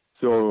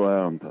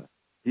 So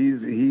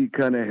he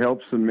kind of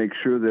helps and makes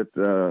sure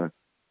that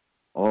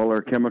all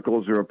our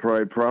chemicals are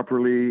applied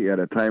properly at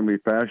a timely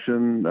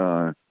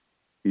fashion.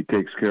 He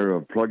takes care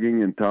of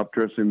plugging and top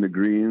dressing the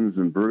greens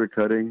and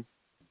verticutting.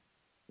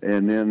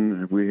 And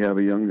then we have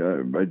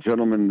a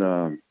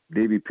gentleman,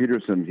 Davey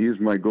Peterson. He's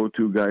my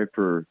go-to guy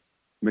for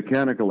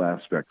mechanical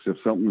aspects. If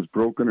something's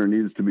broken or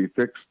needs to be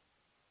fixed,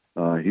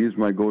 he's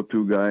my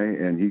go-to guy,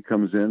 and he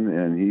comes in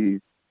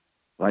and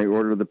I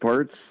order the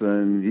parts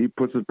and he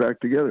puts it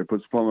back together,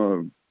 puts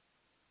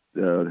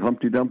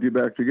Humpty Dumpty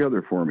back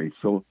together for me.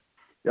 So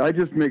I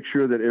just make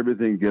sure that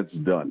everything gets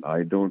done.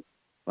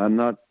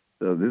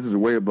 This is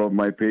way above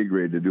my pay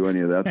grade to do any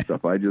of that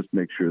stuff. I just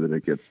make sure that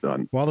it gets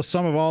done. Well, the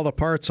sum of all the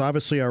parts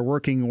obviously are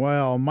working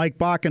well. Mike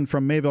Bakken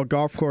from Mayville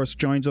Golf Course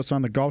joins us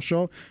on the Golf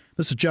Show.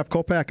 This is Jeff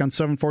Kolpack on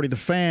 740 The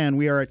Fan.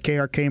 We are at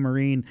KRK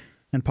Marine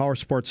and Power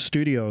Sports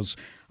Studios.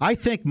 I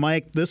think,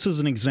 Mike, this is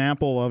an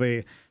example of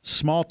a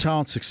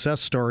small-town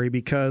success story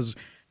because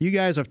you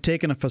guys have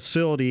taken a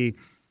facility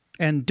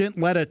and didn't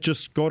let it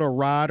just go to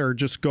rot or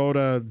just go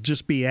to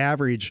just be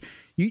average.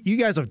 You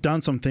guys have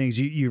done some things.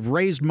 You've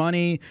raised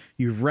money.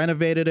 You've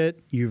renovated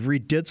it. You've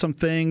redid some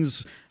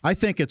things. I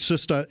think it's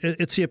just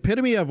it's the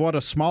epitome of what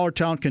a smaller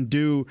town can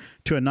do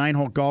to a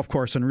 9-hole golf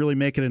course and really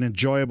make it an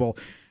enjoyable.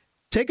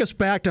 Take us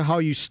back to how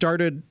you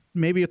started,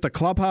 maybe at the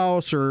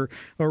clubhouse or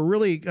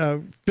really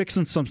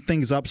fixing some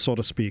things up, so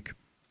to speak.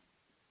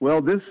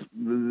 Well,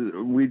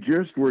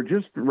 we're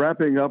just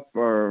wrapping up it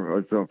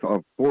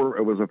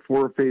was a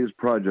 4-phase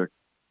project,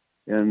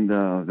 and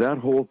that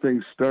whole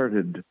thing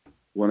started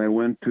when I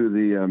went to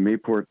the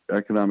Mayport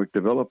Economic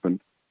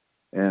Development,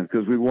 and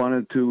because we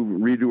wanted to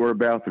redo our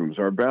bathrooms.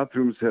 Our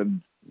bathrooms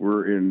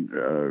were in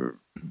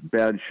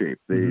bad shape.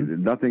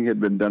 Nothing had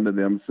been done to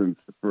them since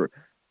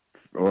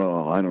I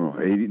don't know,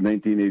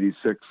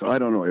 1986. I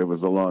don't know. It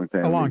was a long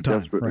time. A long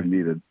time. Desperately right.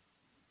 needed.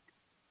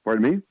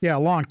 Pardon me? Yeah, a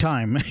long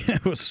time.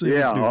 It was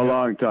a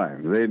long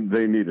time.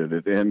 They needed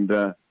it, and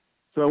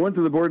so I went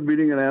to the board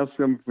meeting and asked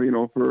them, so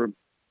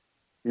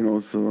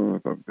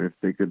if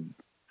they could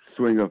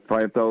swing a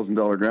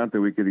 $5,000 grant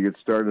that we could get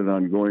started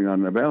on going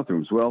on the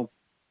bathrooms. Well,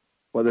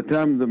 by the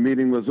time the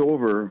meeting was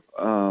over,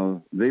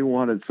 they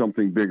wanted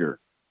something bigger.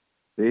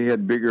 They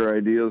had bigger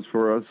ideas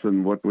for us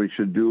and what we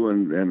should do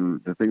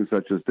and the things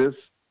such as this.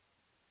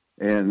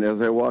 And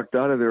as I walked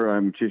out of there,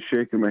 I'm just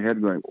shaking my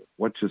head going,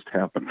 what just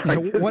happened?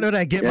 What did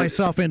I get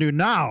myself into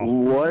now?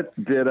 What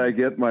did I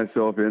get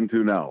myself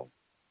into now?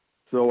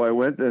 So I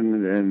went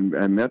and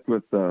met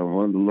with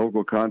one of the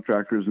local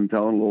contractors in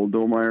town, Lowell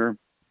Domeyer,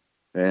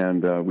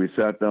 and we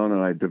sat down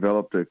and I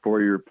developed a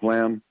 4-year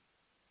plan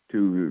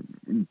to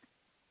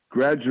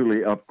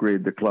gradually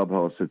upgrade the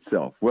clubhouse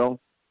itself. Well,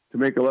 to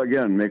make a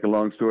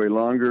long story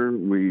longer,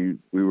 we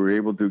were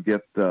able to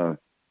get a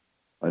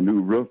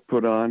new roof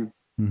put on,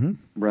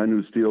 brand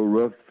new steel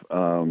roof,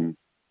 and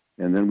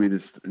then we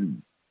just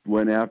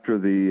went after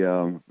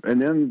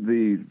and then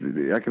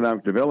the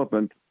economic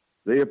development.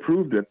 They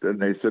approved it, and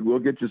they said, we'll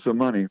get you some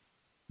money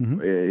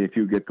if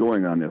you get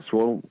going on this.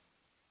 Well,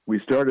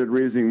 we started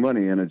raising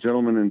money, and a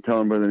gentleman in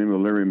town by the name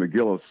of Larry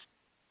McGillis,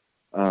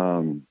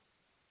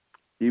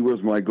 he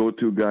was my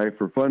go-to guy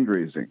for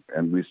fundraising.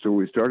 And we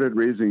started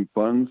raising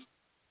funds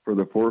for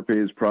the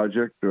 4-phase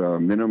project.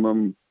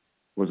 Minimum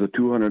was a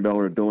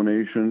 $200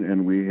 donation,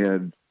 and we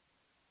had,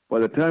 by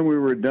the time we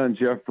were done,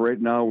 Jeff,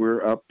 right now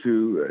we're up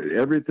to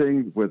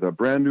everything with a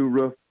brand new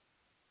roof,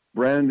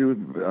 brand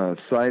new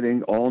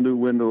siding, all new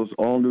windows,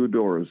 all new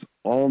doors,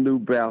 all new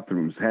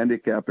bathrooms,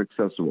 handicap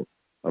accessible,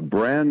 a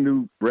brand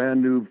new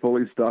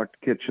fully stocked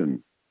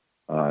kitchen,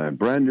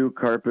 brand new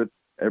carpet,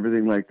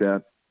 everything like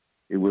that.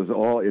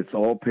 It's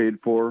all paid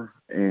for,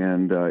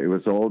 and it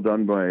was all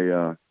done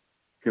by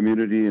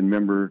community and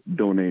member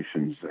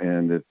donations.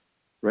 And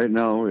right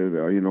now,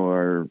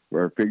 our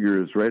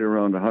figure is right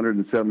around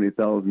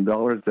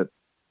 $170,000 that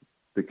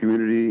the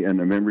community and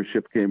the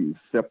membership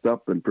stepped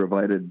up and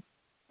provided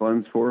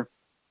funds for.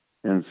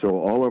 And so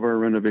all of our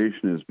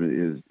renovation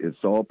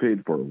it's all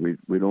paid for.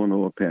 We don't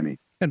owe a penny.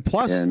 And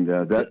plus,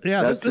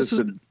 this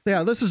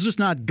is just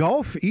not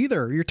golf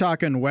either. You're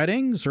talking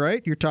weddings,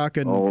 right? You're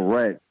talking. Oh,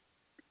 right.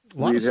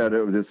 We had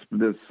this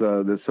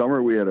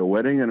summer. We had a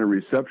wedding and a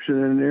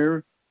reception in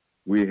there.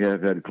 We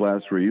have had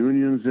class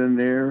reunions in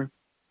there.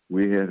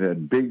 We have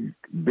had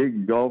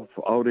big golf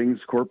outings,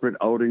 corporate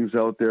outings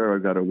out there.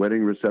 I've got a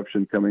wedding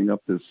reception coming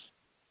up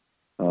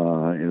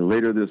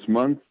later this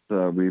month.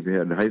 We've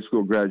had high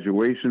school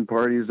graduation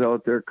parties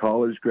out there,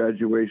 college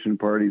graduation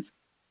parties.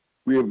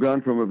 We have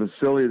gone from a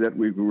facility that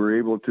we were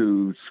able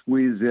to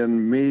squeeze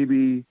in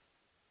maybe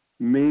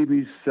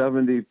 60,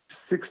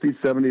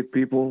 70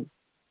 people.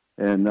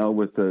 And now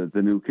with the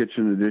new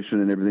kitchen addition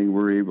and everything,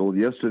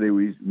 yesterday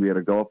we had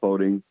a golf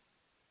outing,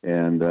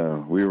 and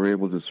we were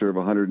able to serve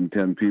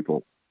 110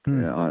 people.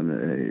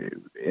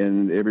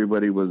 And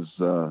everybody was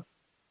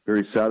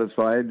very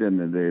satisfied,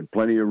 and they had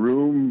plenty of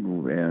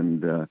room,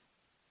 and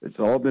it's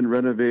all been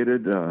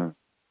renovated.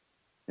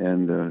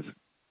 And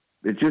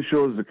it just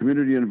shows the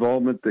community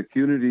involvement, the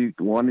community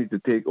wanting to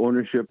take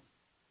ownership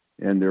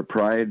and their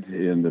pride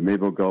in the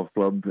Mayville Golf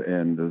Club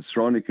and the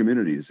surrounding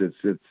communities.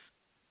 It's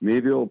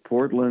Mayville,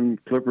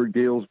 Portland, Clifford,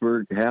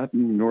 Galesburg,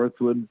 Hatton,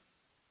 Northwood.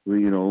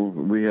 We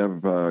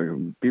have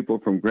people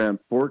from Grand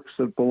Forks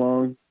that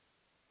belong.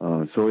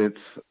 So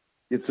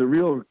it's a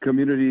real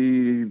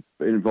community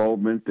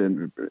involvement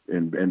and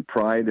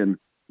pride in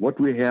what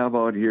we have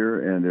out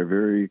here, and they're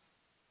very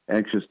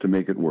anxious to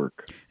make it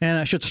work. And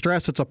I should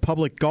stress it's a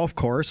public golf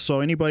course,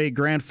 so anybody at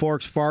Grand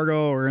Forks,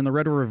 Fargo, or in the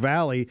Red River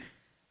Valley,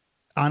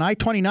 on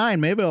I-29,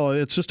 Mayville,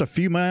 it's just a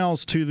few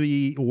miles to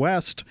the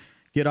west.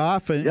 Get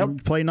off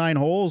and play 9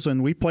 holes,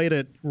 and we played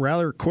it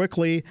rather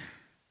quickly.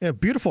 Yeah,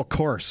 beautiful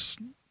course,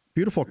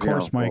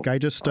 Mike. I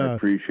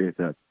appreciate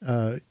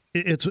that.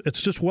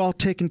 It's just well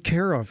taken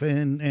care of,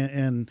 and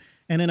in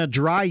a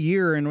dry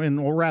year,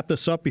 and we'll wrap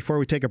this up before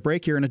we take a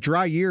break here. In a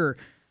dry year,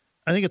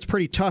 I think it's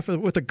pretty tough.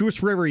 With the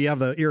Goose River, you have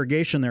the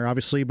irrigation there,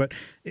 obviously, but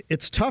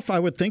it's tough, I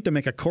would think, to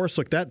make a course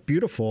look that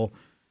beautiful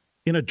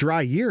in a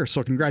dry year.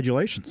 So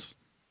congratulations.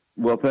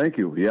 Well, thank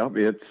you. Yeah,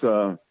 it's.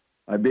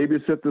 I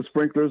babysit the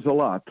sprinklers a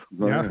lot.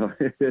 Yeah.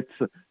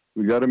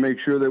 We got to make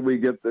sure that we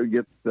get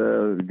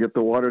the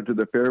water to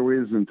the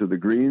fairways and to the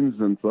greens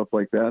and stuff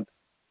like that.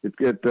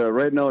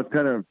 Right now it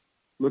kind of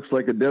looks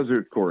like a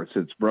desert course.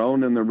 It's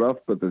brown in the rough,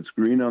 but it's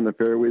green on the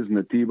fairways and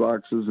the tee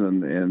boxes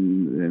and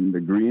the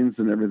greens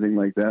and everything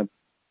like that.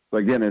 So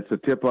again, it's a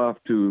tip of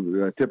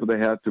the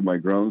hat to my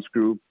grounds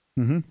crew.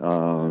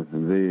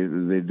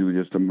 Mm-hmm. They do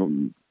just a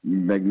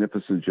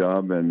magnificent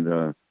job,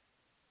 and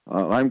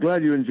I'm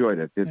glad you enjoyed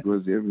it.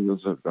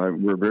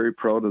 We're very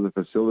proud of the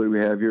facility we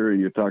have here.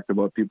 And you talked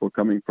about people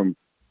coming from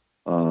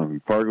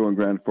Fargo and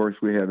Grand Forks,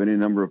 we have any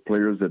number of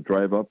players that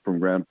drive up from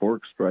Grand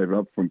Forks, drive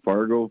up from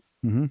Fargo.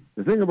 Mm-hmm.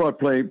 The thing about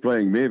playing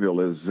Mayville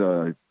is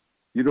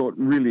you don't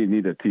really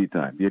need a tee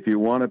time. If you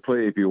want to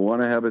play, if you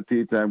want to have a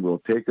tee time,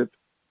 we'll take it.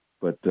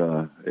 But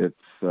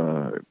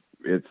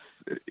it's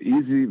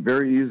easy,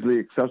 very easily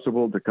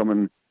accessible to come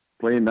and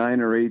play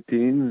 9 or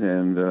 18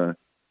 and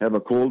have a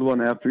cold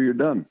one after you're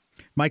done.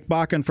 Mike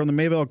Bakken from the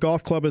Mayville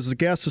Golf Club is the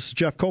guest. This is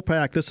Jeff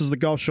Kolpack. This is the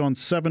Golf Show on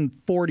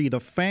 740 The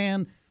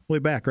Fan. We'll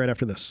be back right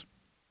after this.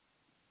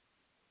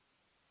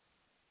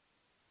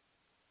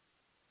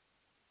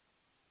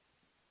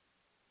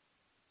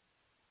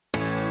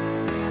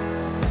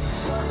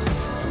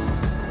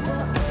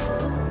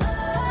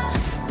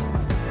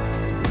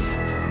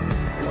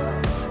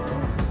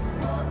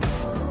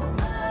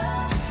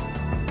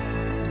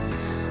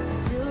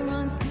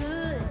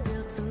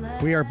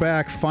 We are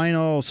back.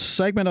 Final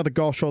segment of the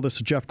Golf Show. This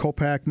is Jeff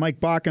Kolpack.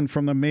 Mike Bakken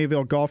from the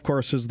Mayville Golf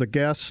Course is the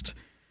guest.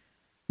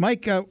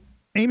 Mike,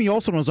 Amy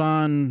Olson was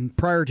on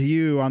prior to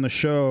you on the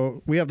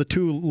show. We have the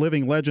two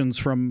living legends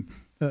from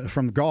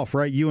golf,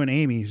 right? You and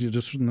Amy. You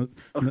just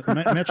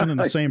mentioned in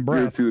the same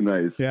breath. You're too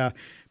nice. Yeah.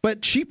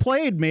 But she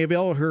played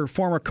Mayville. Her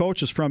former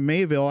coach is from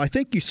Mayville. I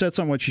think you said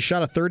something like she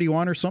shot a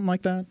 31 or something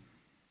like that?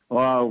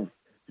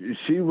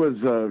 She's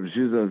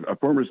a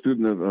former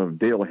student of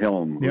Dale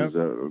Helm,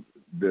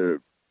 who's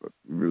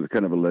really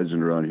kind of a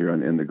legend around here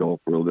in the golf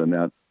world and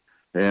that.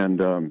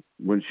 And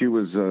when he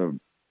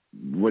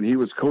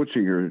was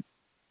coaching her,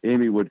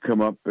 Amy would come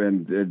up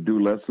and do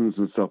lessons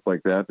and stuff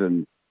like that.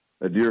 And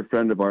a dear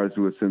friend of ours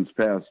who has since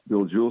passed,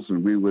 Bill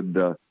Juleson, we'd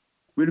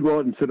go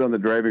out and sit on the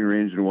driving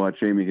range and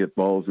watch Amy hit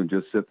balls and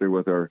just sit there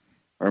with our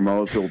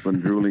mouths open,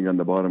 drooling on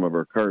the bottom of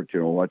our cart,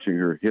 watching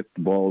her hit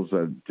the balls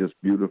just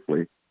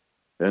beautifully.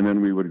 And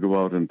then we would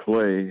go out and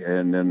play.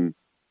 And then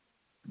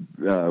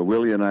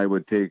Willie and I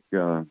would take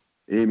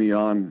Amy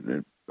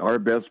on our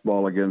best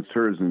ball against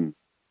hers, and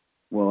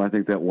I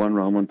think that one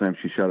time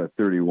she shot at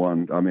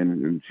 31. I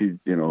mean, she,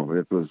 it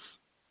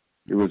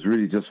was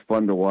really just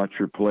fun to watch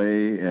her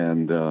play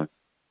and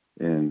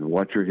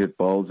watch her hit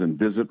balls and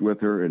visit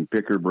with her and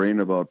pick her brain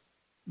about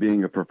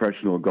being a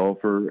professional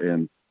golfer.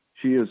 And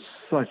she is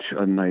such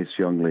a nice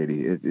young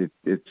lady.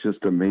 It's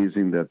just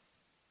amazing that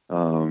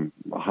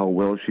how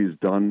well she's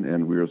done,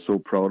 and we are so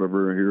proud of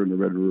her here in the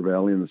Red River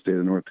Valley in the state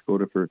of North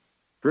Dakota for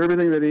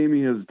everything that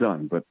Amy has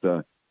done. But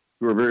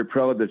we're very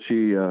proud that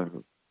she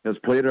has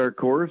played our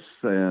course,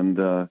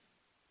 and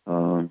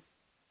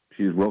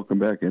she's welcome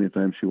back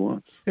anytime she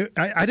wants.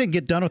 I didn't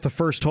get done with the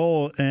first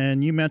hole,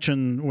 and you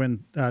mentioned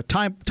when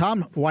Tom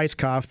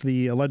Weiskopf,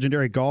 the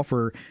legendary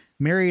golfer,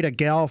 married a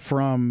gal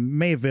from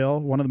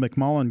Mayville, one of the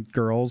McMullen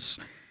girls,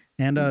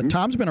 and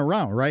Tom's been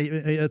around, right?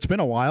 It's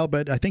been a while,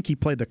 but I think he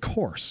played the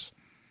course.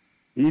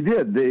 He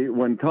did.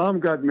 When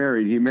Tom got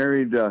married, he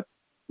married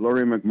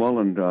Lori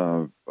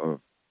McMullen,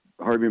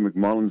 Harvey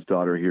McMullen's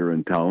daughter here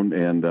in town,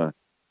 and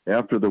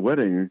after the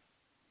wedding,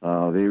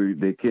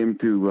 they came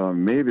to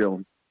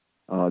Mayville.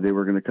 They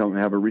were going to come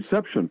have a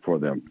reception for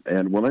them,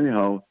 and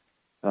anyhow,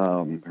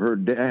 her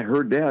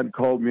dad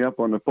called me up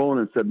on the phone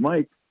and said,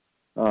 "Mike,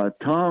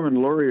 Tom and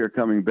Lori are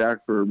coming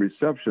back for a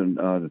reception.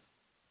 I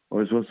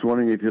was just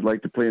wondering if you'd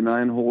like to play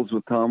 9 holes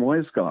with Tom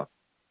Weiskopf."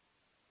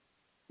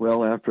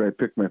 Well, after I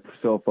picked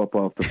myself up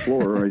off the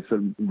floor, I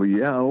said, "Well,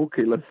 yeah,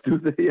 okay, let's do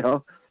that." Yeah.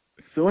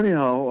 So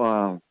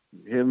anyhow,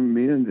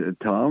 me and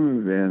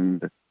Tom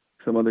and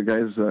some other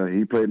guys,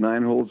 he played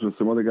 9 holes with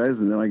some other guys,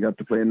 and then I got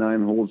to play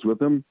 9 holes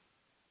with him.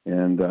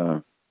 And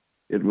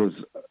it was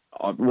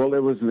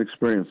an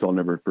experience I'll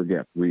never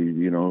forget.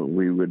 He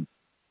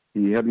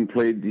hadn't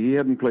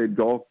played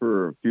golf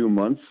for a few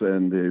months,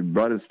 and he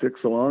brought his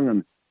sticks along,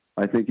 and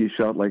I think he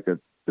shot like a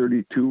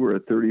 32 or a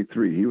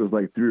 33. He was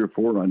like 3 or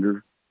 4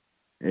 under.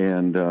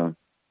 And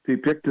we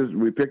picked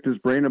his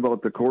brain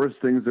about the course,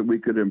 things that we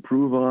could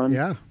improve on.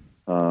 Yeah.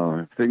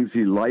 Things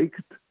he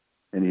liked,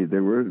 and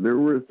there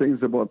were things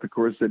about the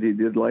course that he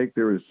did like.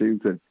 There were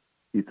things that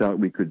he thought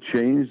we could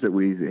change that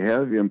we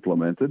have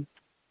implemented,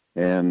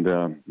 and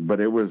but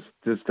it was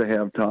just to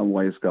have Tom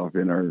Weiskopf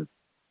in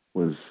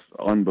was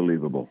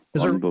unbelievable.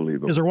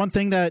 Unbelievable. Is there one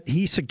thing that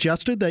he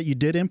suggested that you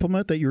did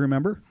implement that you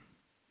remember?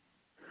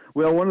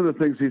 Well, one of the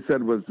things he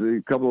said was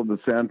a couple of the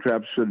sand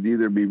traps should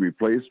either be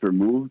replaced or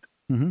moved,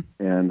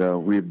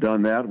 and we've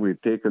done that.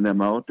 We've taken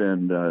them out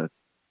and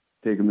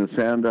taken the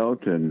sand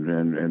out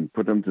and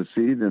put them to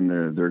seed,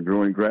 and they're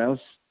growing grass.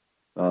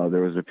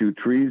 There was a few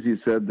trees, he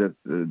said, that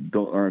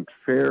aren't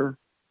fair,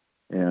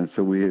 and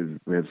so we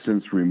have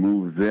since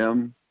removed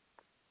them.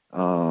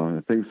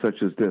 Things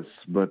such as this,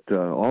 but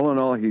all in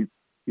all, he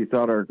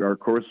thought our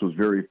course was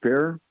very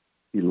fair.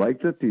 He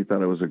liked it. He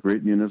thought it was a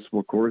great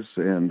municipal course,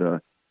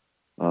 and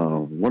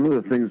one of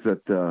the things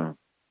that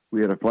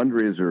we had a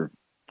fundraiser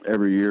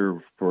every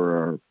year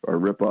for our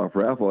rip-off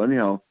raffle.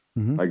 Anyhow,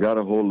 I got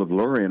a hold of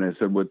Lori and I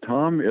said, "Would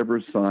Tom ever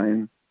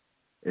sign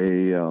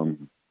a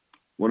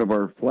one of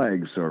our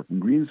flags, our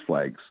greens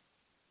flags?"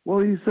 Well,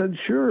 he said,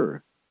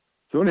 "Sure."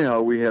 So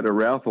anyhow, we had a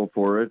raffle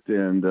for it,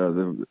 and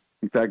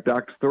in fact,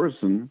 Doc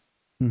Thorson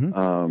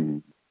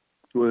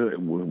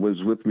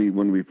was with me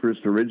when we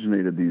first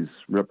originated these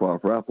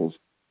rip-off raffles.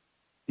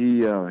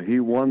 He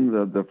won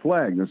the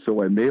flag, and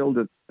so I mailed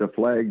the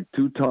flag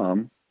to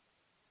Tom,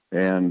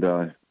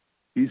 and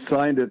he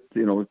signed it,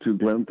 to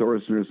Glenn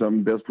Thorson or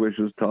some best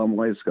wishes, Tom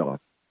Weiskopf.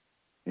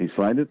 He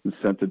signed it and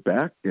sent it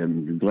back,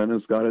 and Glenn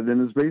has got it in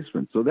his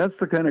basement. So that's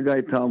the kind of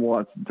guy Tom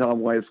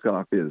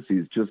Weiskopf is.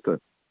 He's just a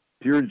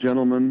pure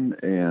gentleman,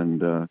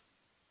 and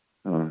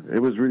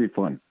it was really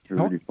fun. I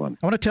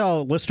want to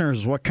tell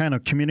listeners what kind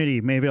of community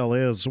Mayville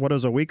is. What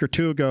was a week or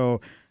two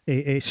ago,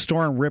 a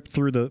storm ripped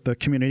through the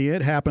community.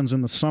 It happens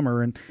in the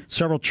summer, and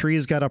several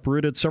trees got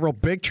uprooted. Several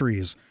big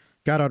trees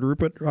got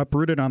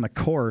uprooted on the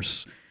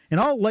course. And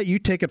I'll let you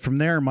take it from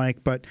there,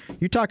 Mike, but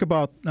you talk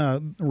about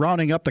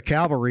rounding up the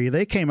cavalry.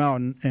 They came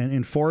out and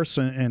in force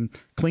and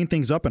cleaned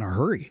things up in a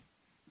hurry.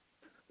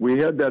 We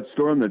had that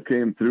storm that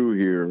came through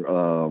here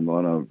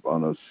on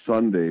a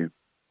Sunday.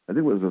 I think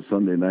it was a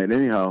Sunday night.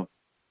 Anyhow,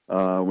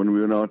 when we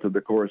went out to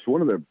the course,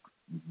 one of the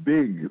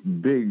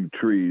big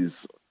trees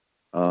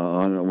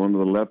on one of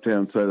the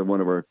left-hand side of one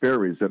of our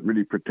fairways that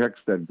really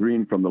protects that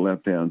green from the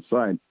left-hand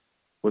side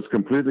was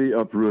completely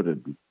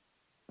uprooted.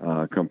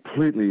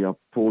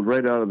 Pulled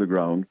right out of the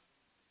ground.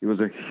 It was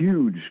a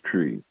huge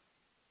tree.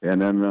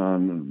 And then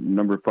on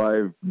number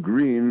 5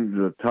 green,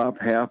 the top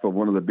half of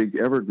one of the big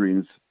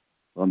evergreens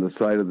on the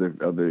side of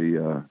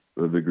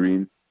the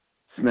green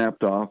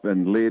snapped off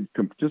and laid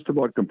just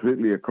about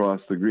completely across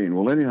the green.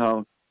 Well,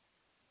 anyhow,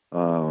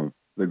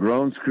 the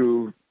grounds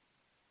crew,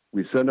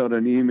 we sent out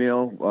an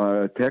email,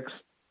 a text.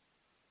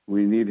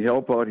 We need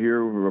help out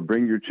here.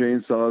 Bring your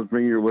chainsaws,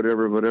 bring your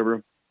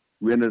whatever.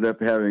 We ended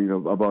up having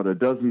about a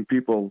dozen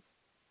people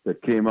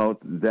that came out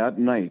that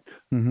night,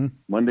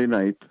 Monday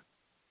night,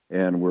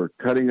 and we're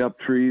cutting up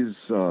trees,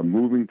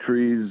 moving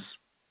trees.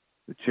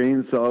 The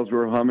chainsaws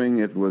were humming.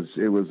 It was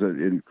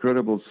an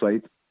incredible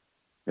sight.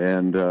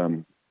 And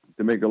to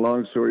make a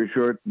long story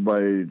short,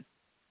 by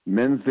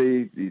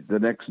Wednesday, the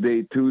next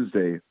day,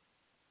 Tuesday,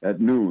 at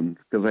noon,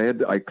 because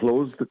I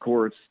closed the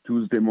course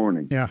Tuesday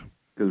morning. Yeah,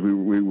 because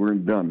we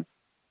weren't done,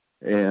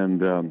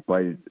 and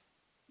by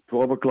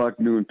 12 o'clock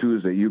noon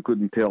Tuesday, you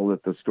couldn't tell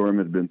that the storm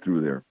had been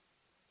through there.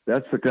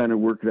 That's the kind of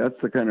work, that's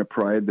the kind of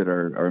pride that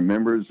our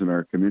members and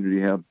our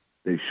community have.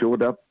 They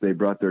showed up, they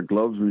brought their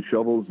gloves and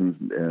shovels and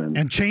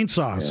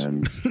chainsaws.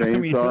 And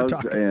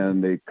chainsaws,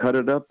 and they cut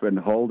it up and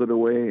hauled it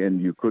away,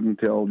 and you couldn't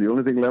tell. The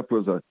only thing left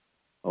was a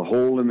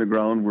hole in the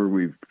ground where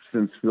we've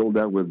since filled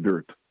that with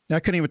dirt. I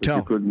couldn't even tell.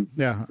 I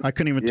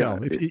couldn't even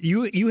tell. If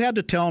you had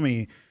to tell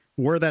me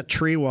where that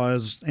tree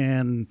was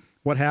and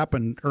what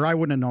happened, or I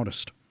wouldn't have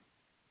noticed.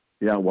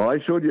 Yeah, well, I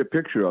showed you a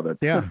picture of it.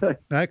 Yeah,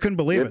 I couldn't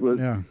believe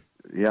it.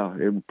 Yeah,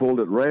 it pulled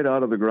it right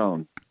out of the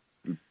ground,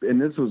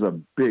 and this was a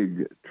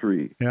big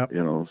tree. Yeah,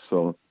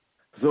 so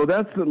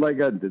that's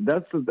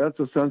that's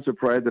a sense of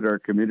pride that our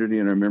community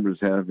and our members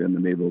have in the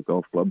Mayville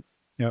Golf Club.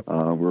 Yep.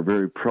 We're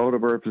very proud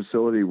of our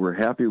facility. We're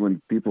happy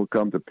when people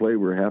come to play.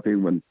 We're happy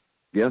when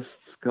guests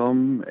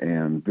come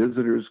and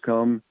visitors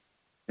come,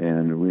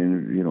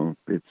 and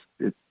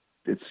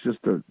it's just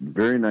a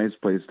very nice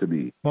place to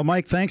be. Well,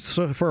 Mike, thanks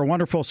for a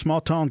wonderful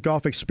small-town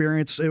golf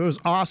experience. It was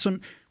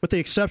awesome, with the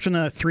exception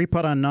of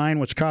 3-putt on 9,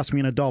 which cost me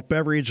an adult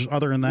beverage.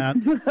 Other than that,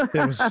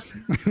 it was...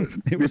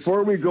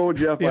 Before we go,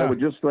 Jeff, I would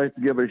just like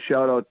to give a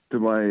shout-out to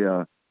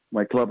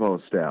my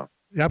clubhouse staff.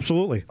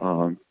 Absolutely.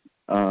 I'm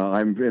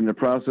in the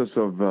process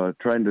of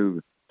trying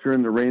to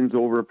turn the reins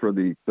over for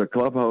the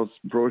clubhouse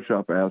pro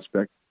shop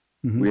aspect.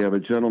 Mm-hmm. We have a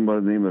gentleman by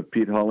the name of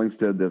Pete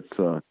Hollingstead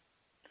that's...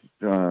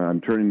 I'm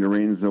turning the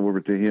reins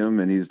over to him,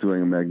 and he's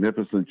doing a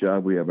magnificent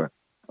job. We have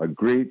a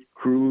great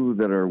crew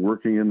that are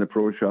working in the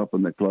pro shop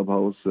and the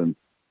clubhouse, and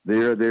they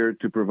are there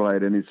to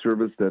provide any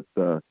service that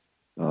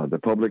the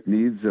public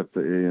needs,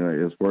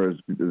 as far as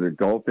the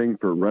golfing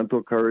for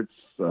rental carts,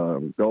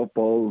 golf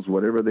balls,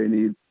 whatever they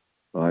need.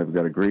 I've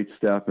got a great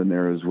staff in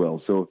there as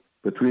well. So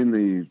between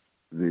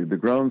the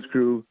grounds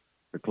crew,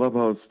 the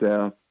clubhouse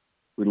staff,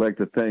 we'd like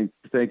to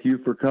thank you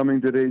for coming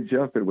today,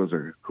 Jeff. It was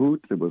a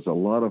hoot. It was a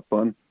lot of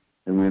fun.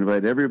 And we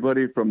invite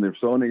everybody from the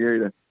surrounding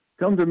area to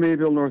come to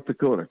Mayville, North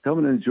Dakota. Come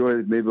and enjoy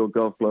the Mayville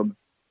Golf Club.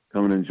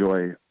 Come and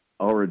enjoy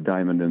our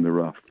diamond in the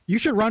rough. You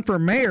should run for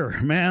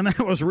mayor, man. That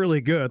was really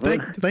good.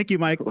 Thank you,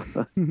 Mike.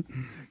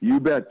 You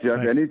bet, Jeff.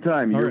 Thanks.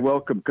 Anytime. You're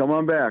welcome. Come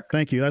on back.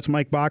 Thank you. That's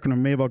Mike Bakken of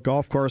Mayville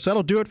Golf Course.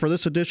 That'll do it for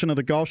this edition of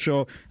the Golf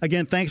Show.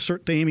 Again, thanks to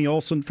Amy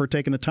Olson for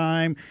taking the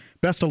time.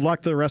 Best of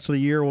luck the rest of the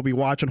year. We'll be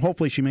watching.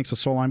 Hopefully she makes a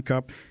Solheim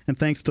Cup. And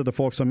thanks to the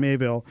folks on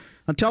Mayville.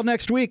 Until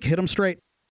next week, hit them straight.